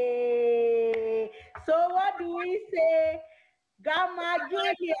 Yay! So what do we say? Grandma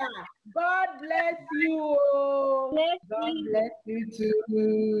Julia, God bless you. God bless you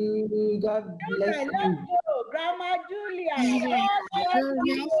too. God bless Let's you. go. Grandma Julia, God bless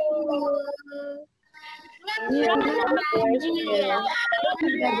you.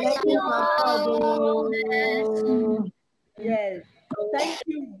 Yes. Thank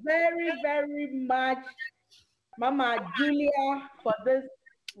you very, very much, Mama Julia, for this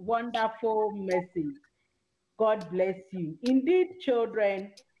wonderful message. God bless you. Indeed,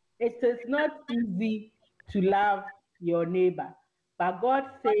 children, it is not easy to love your neighbor, but God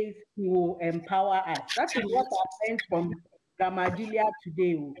says He will empower us. That is what I learned from Grandma Julia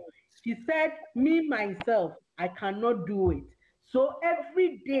today. She said, me, myself, I cannot do it. So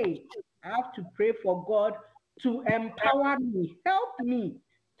every day, I have to pray for God to empower me, help me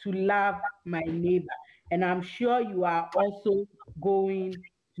to love my neighbor. And I'm sure you are also going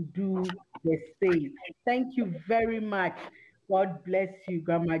to do the same. Thank you very much. God bless you,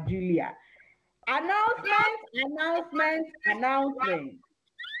 Grandma Julia. Announcement.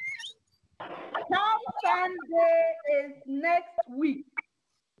 Palm Sunday is next week.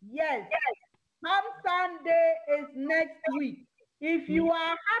 Yes, Palm Sunday is next week. If you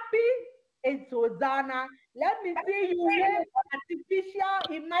are happy, it's Hosanna. Let me see you wave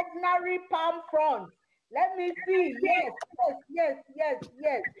artificial imaginary palm fronds. Let me see. Yes.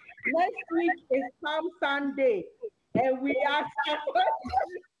 Next week is Palm Sunday, and we are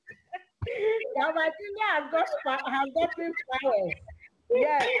Yamatina has gotten flowers.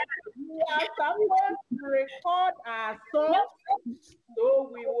 Yes, we are supposed to record our songs, so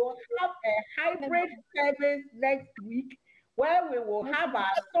we will have a hybrid service next week where we will have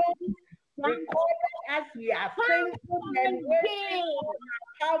our songs recorded as we are singing and waving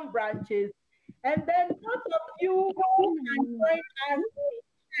palm branches. And then those of you who can join us in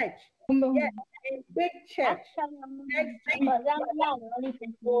church, yes, in big church next week, we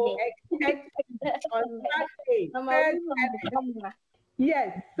will expect on Saturday.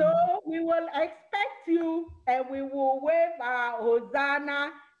 Yes, so we will expect you and we will wave our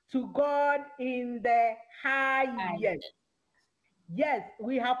Hosanna to God in the highest. Yes,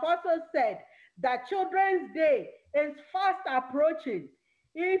 we have also said that Children's Day is fast approaching.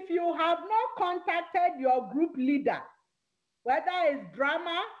 If you have not contacted your group leader, whether it's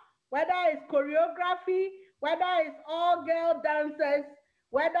drama, whether it's choreography, whether it's all girl dancers,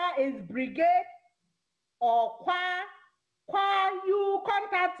 whether it's brigade or choir, you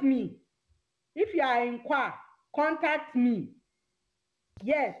contact me. If you are in choir, contact me.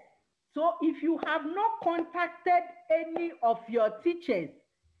 Yes. So if you have not contacted any of your teachers,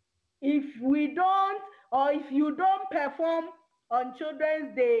 if we don't, or if you don't perform on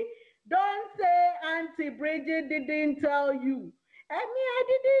Children's Day, don't say Auntie Bridget didn't tell you. And me, I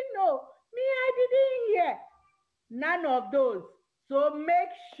didn't know. Me, I didn't hear. None of those. So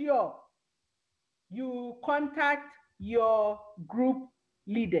make sure you contact your group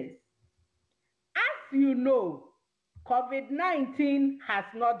leaders. As you know, COVID-19 has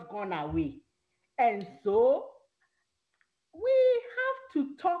not gone away. And so we have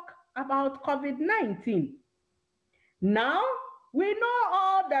to talk about COVID-19. Now, we know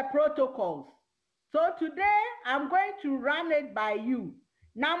all the protocols. So today, I'm going to run it by you.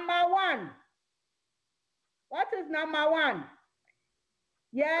 Number one. What is number one?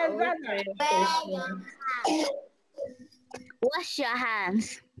 Yes, Wash your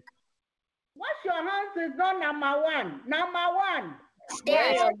hands. Wash your hands is not number one. Number one.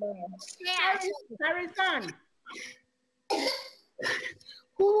 Stay at Harrison.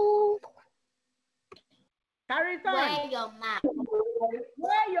 Harrison. Wear your mask.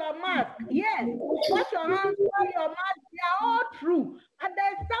 Wear your mask. Yes. Wash your hands, wear your mask. They are all true. But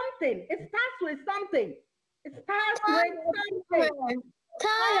there's something. It starts with something. It starts with something.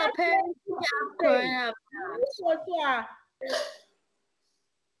 Tell your parents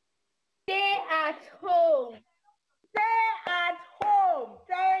Stay at home. Stay at home.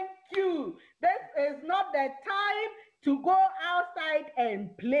 Thank you. This is not the time to go outside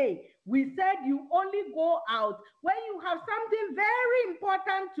and play. We said you only go out when you have something very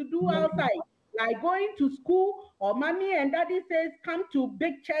important to do outside, like going to school, or mommy and daddy says come to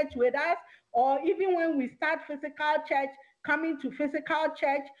big church with us, or even when we start physical church, coming to physical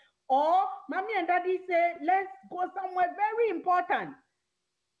church, or mommy and daddy say let's go somewhere very important.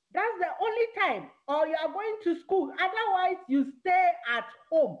 That's the only time. Or you are going to school. Otherwise, you stay at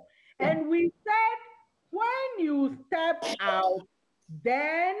home. And we said, when you step out,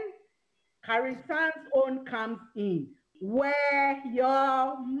 then Carisan's own comes in. Wear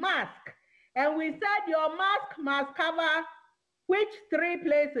your mask. And we said your mask must cover which three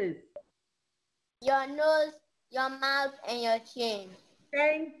places? your nose, your mouth, and your chin.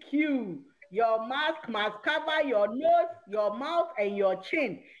 Thank you. Your mask must cover your nose, your mouth, and your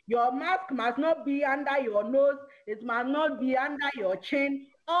chin. Your mask must not be under your nose. It must not be under your chin.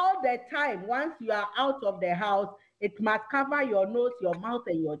 All the time, once you are out of the house, it must cover your nose, your mouth,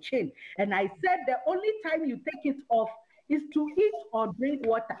 and your chin. And I said the only time you take it off is to eat or drink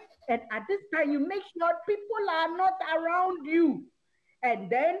water. And at this time, you make sure people are not around you. And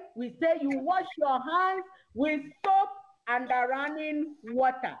then we say you wash your hands with soap and running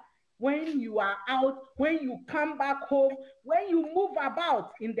water. When you are out, when you come back home, when you move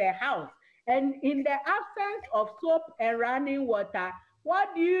about in the house, and in the absence of soap and running water,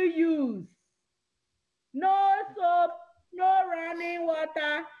 what do you use? No soap, no running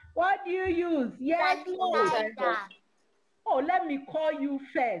water. What do you use? Yes, Lloyd. Oh, let me call you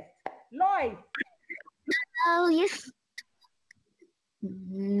first. Lloyd. Oh, yes.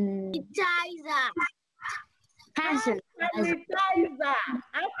 Sanitizer. Hand sanitizer.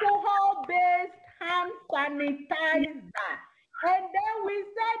 Alcohol-based hand sanitizer. And then we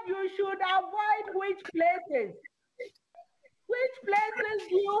said you should avoid which places? Which places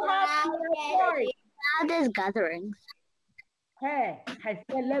do you have to avoid? Crowded gatherings. Hey, I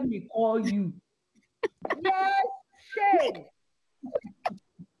said, let me call you. Yes, Shane.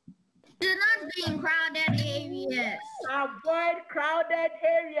 Do not be in crowded areas. Avoid crowded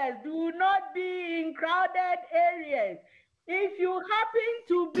areas. Do not be in crowded areas. If you happen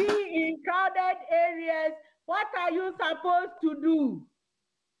to be in crowded areas, what are you supposed to do?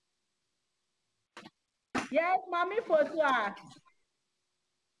 Yes, Mommy Fosua.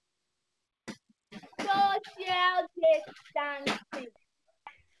 Social distancing.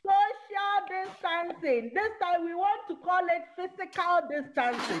 Social distancing. This time we want to call it physical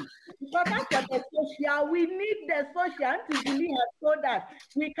distancing. Because after the social, we need the social. Auntie Julie has told us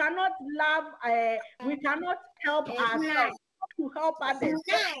we cannot love, we cannot help ourselves to help others.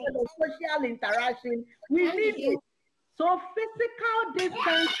 The social interaction, we need it. So physical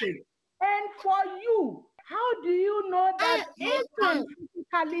distancing. And for you, how do you know that you can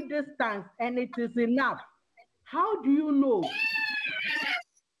physically distance and it is enough? How do you know?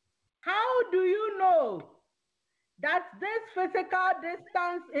 How do you know that this physical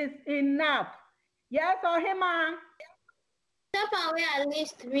distance is enough? Yes or Hima? Step away at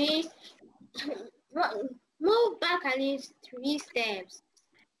least 3. Move back at least 3 steps.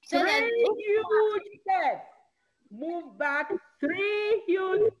 So 3 huge steps. Move back 3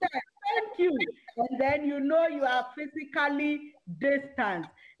 huge steps. Thank you. And then you know you are physically distant.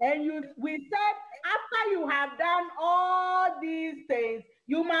 And we said after you have done all these things,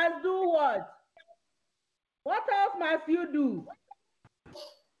 you must do what? What else must you do?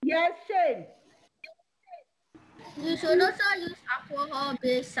 Yes, Shane. You should also use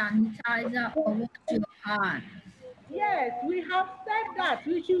alcohol-based sanitizer or wash your hands. Yes, we have said that.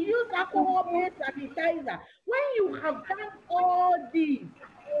 We should use alcohol-based sanitizer. When you have done all these,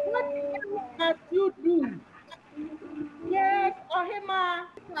 what else must you do? Yes, Ohima.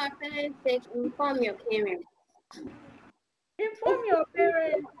 Inform your parents. Inform your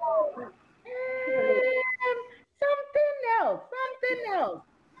parents. Something else.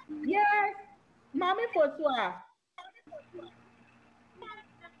 Yes, Mommy Fosua.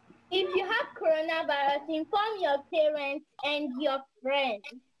 If you have coronavirus, inform your parents and your friends.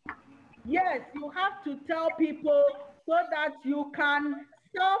 Yes, you have to tell people so that you can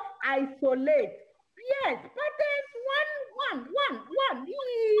self-isolate. Yes, but there's one.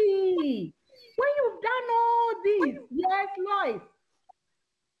 Yee. When you've done all these, yes, Lois.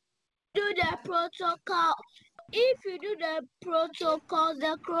 Do the protocol. If you do the protocol,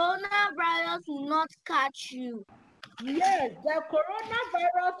 the coronavirus will not catch you. Yes, the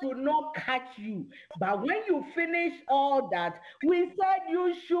coronavirus will not catch you. But when you finish all that, we said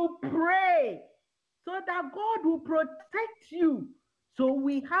you should pray so that God will protect you. So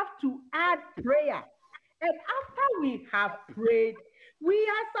we have to add prayer. And after we have prayed, we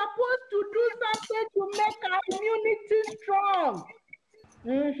are supposed to do something to make our immunity strong.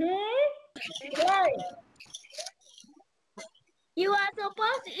 Right. You are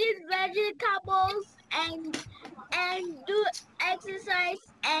supposed to eat vegetables and do exercise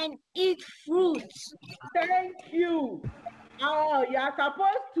and eat fruits. Thank you. Oh, you are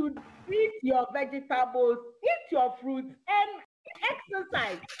supposed to eat your vegetables, eat your fruits, and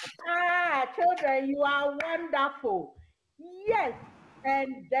exercise. Children, you are wonderful. Yes.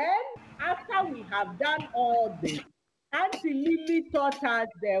 And then after we have done all this, Auntie Lily taught us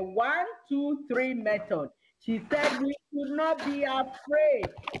the 1, 2, 3 method. She said we should not be afraid.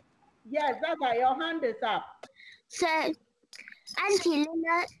 Yes, that's why your hand is up. So, Auntie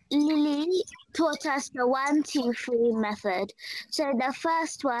Lily taught us the 1, 2, 3 method. So the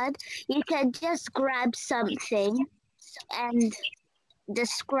first one, you can just grab something and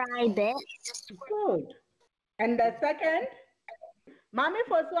describe it. Good. And the second? Mommy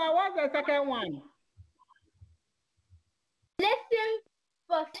Fosua, what's the second one? Listen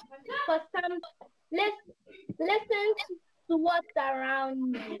for some Listen to what's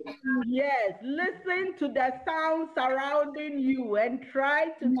around you. Yes, listen to the sounds surrounding you and try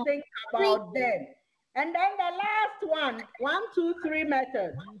to think about them. And then the last one, 1, 2, 3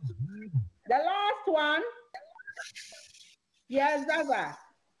 method. The last one, yes, Zaza.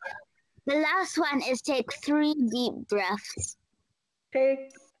 The last one is take 3 deep breaths.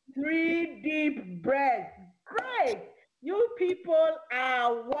 Take 3 deep breaths. Great. You people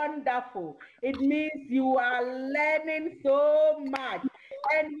are wonderful. It means you are learning so much.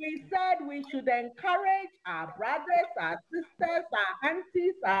 And we said we should encourage our brothers, our sisters, our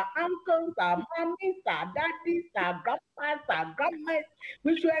aunties, our uncles, our mummies, our daddies, our grandpas, our grandmas.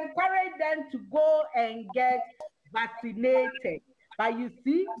 We should encourage them to go and get vaccinated. But you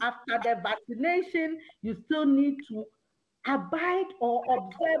see, after the vaccination, you still need to abide or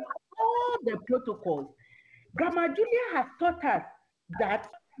observe all the protocols. Grandma Julia has taught us that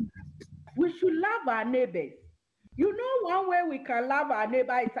we should love our neighbors. You know, one way we can love our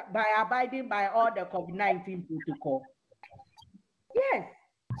neighbor is by abiding by all the COVID-19 protocol. Yes,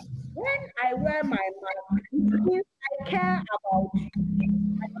 when I wear my mask, it means I care about you.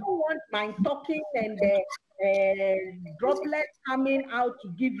 I don't want my talking and the droplets coming out to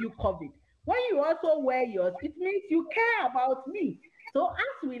give you COVID. When you also wear yours, it means you care about me. So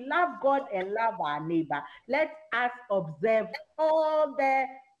as we love God and love our neighbor, let us observe all the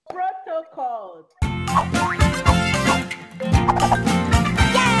protocols.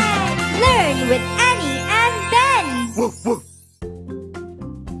 Yay! Learn with Annie and Ben! Woof, woof.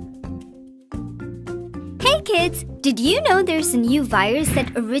 Hey kids! Did you know there's a new virus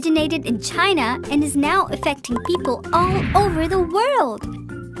that originated in China and is now affecting people all over the world?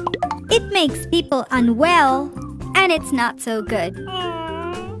 It makes people unwell, and it's not so good.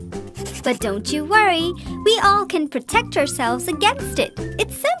 But don't you worry, we all can protect ourselves against it.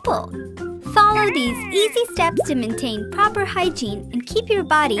 It's simple. Follow these easy steps to maintain proper hygiene and keep your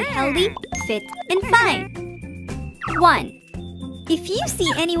body healthy, fit, and fine. 1. If you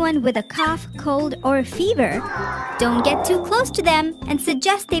see anyone with a cough, cold, or fever, don't get too close to them and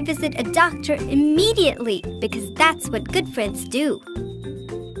suggest they visit a doctor immediately because that's what good friends do.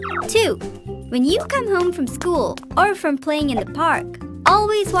 2. When you come home from school or from playing in the park,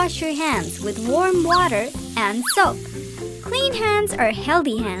 always wash your hands with warm water and soap. Clean hands are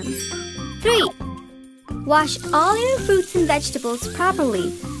healthy hands. 3. Wash all your fruits and vegetables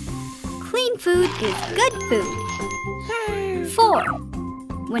properly. Clean food is good food. 4.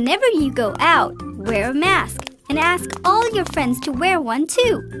 Whenever you go out, wear a mask and ask all your friends to wear one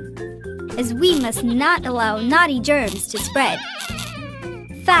too, as we must not allow naughty germs to spread.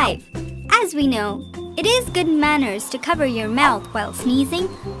 5. As we know, it is good manners to cover your mouth while sneezing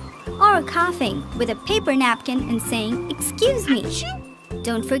or coughing with a paper napkin and saying, "Excuse me."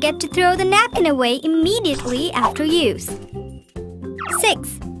 Don't forget to throw the napkin away immediately after use.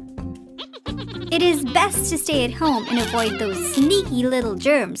 6. It is best to stay at home and avoid those sneaky little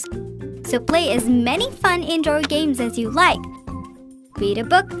germs. So play as many fun indoor games as you like. Read a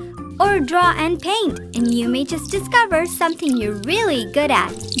book or draw and paint, and you may just discover something you're really good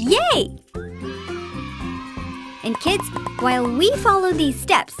at. Yay! And kids, while we follow these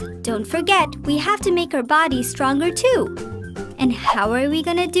steps, don't forget we have to make our bodies stronger too. And how are we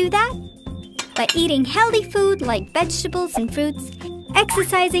gonna do that? By eating healthy food like vegetables and fruits,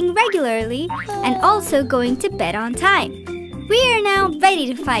 exercising regularly, and also going to bed on time. We are now ready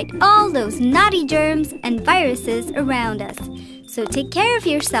to fight all those naughty germs and viruses around us. So take care of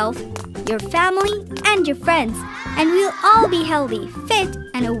yourself, your family, and your friends, and we'll all be healthy, fit,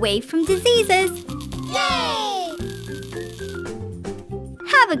 and away from diseases. Yay!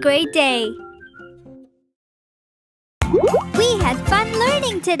 Have a great day! We had fun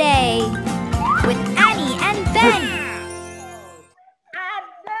learning today with Annie and Ben. At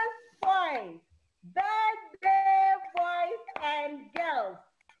this point, birthday boys and girls.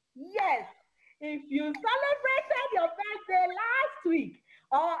 Yes, if you celebrated your birthday last week,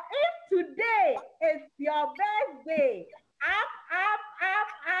 or if today is your birthday, up, up, up,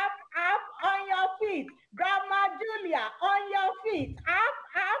 up, up on your feet. Grandma Julia, on your feet. Up,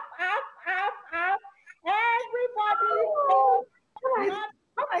 up, up, up, up. Everybody go.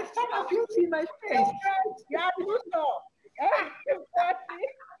 I start to see my face. Everybody.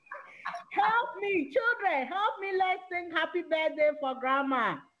 Help me, children. Help me. Let's sing happy birthday for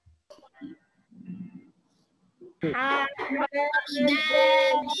Grandma. Happy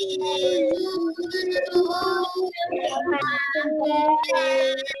birthday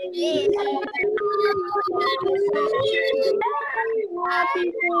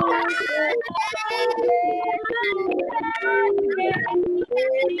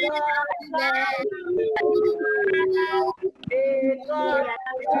May God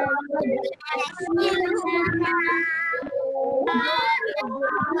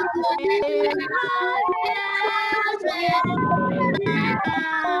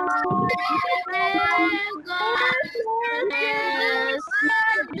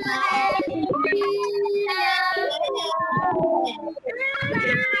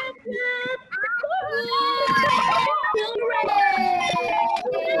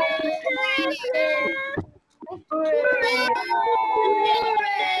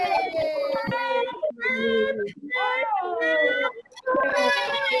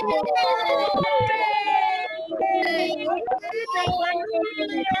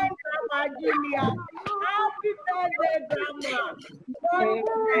Julia. Happy birthday, Grandma. God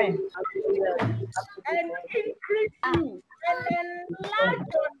and increase you and enlarge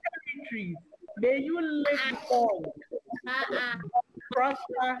your territories. May you live long,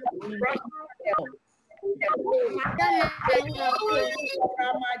 prosper in health.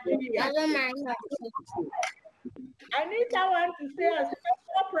 Grandma Julia. I need someone to say a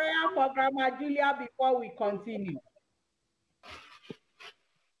special prayer for Grandma Julia before we continue.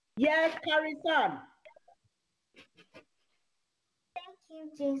 Yes, Carison. Thank you,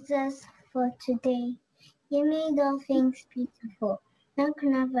 Jesus, for today. You made all things beautiful. Now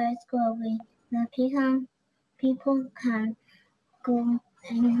coronavirus go away. Now people can go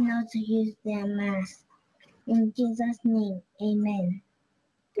and not to use their mask. In Jesus' name, amen.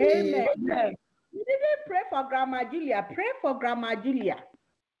 Amen. You didn't pray for Grandma Julia. Pray for Grandma Julia.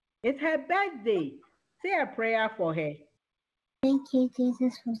 It's her birthday. Say a prayer for her. Thank you,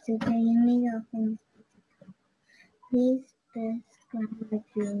 Jesus, for today. You made all things beautiful. Please bless Grandma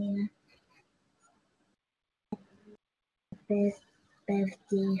Julia. Best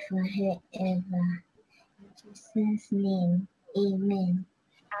birthday for her ever. In Jesus' name, amen.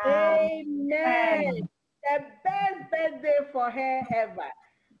 Amen. The best birthday for her ever.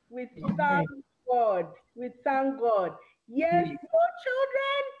 We thank God. We thank God. Yes, so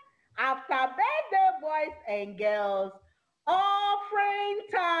children, after birthday boys and girls, offering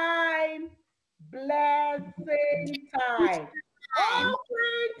time, blessing time,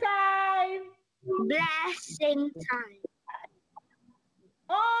 offering time, Blessing time.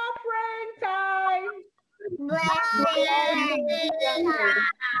 offering time. Blessing time.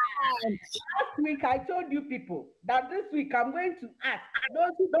 Last week I told you people that this week I'm going to ask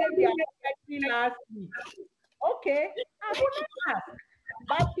those who gave their offering last week. Okay, I'm going to ask,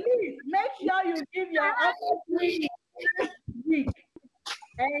 but please make sure you give your offering this week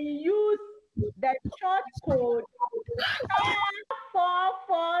and use the short code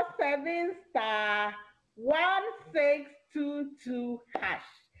 *447 *1622#.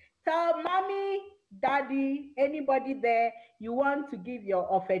 Tell mommy, daddy, anybody there you want to give your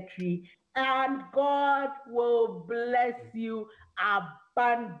offertory, and God will bless you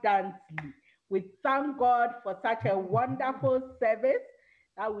abundantly. We thank God for such a wonderful service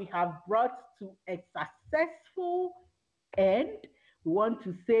that we have brought to a successful end. We want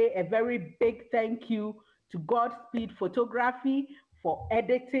to say a very big thank you to Godspeed Photography for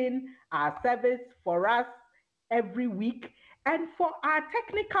editing our service for us every week, and for our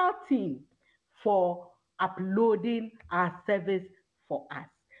technical team for uploading our service for us.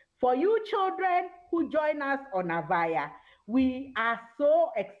 For you children who join us on Avaya, we are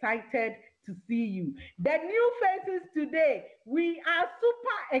so excited to see you. The new faces today, we are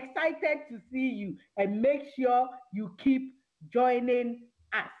super excited to see you, and make sure you keep joining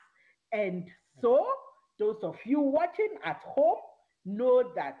us. And so, those of you watching at home, know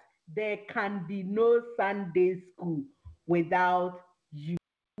that there can be no Sunday school without you.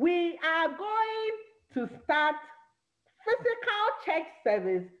 We are going to start physical church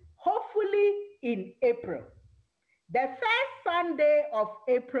service hopefully in April. The first Sunday of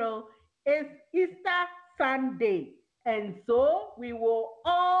April is Easter Sunday, and so we will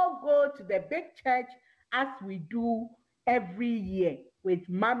all go to the big church as we do every year with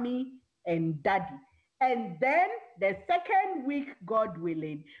mommy and daddy. And then the second week, God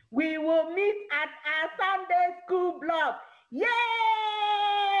willing, we will meet at our Sunday school block. Yay!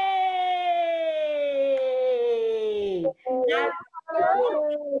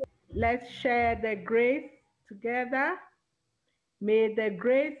 Let's share the grace together. May the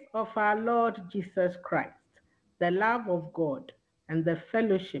grace of our Lord Jesus Christ, the love of God, and the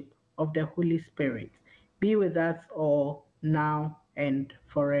fellowship of the Holy Spirit be with us all now and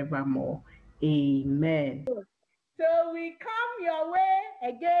forevermore. Amen. So we come your way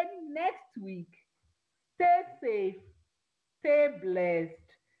again next week. Stay safe, stay blessed.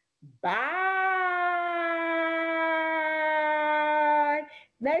 Bye.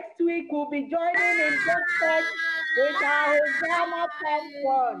 Next week we'll be joining in God's church with our Hosanna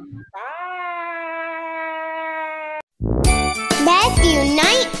platform. Bye. Matthew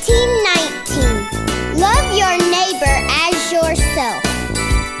 19.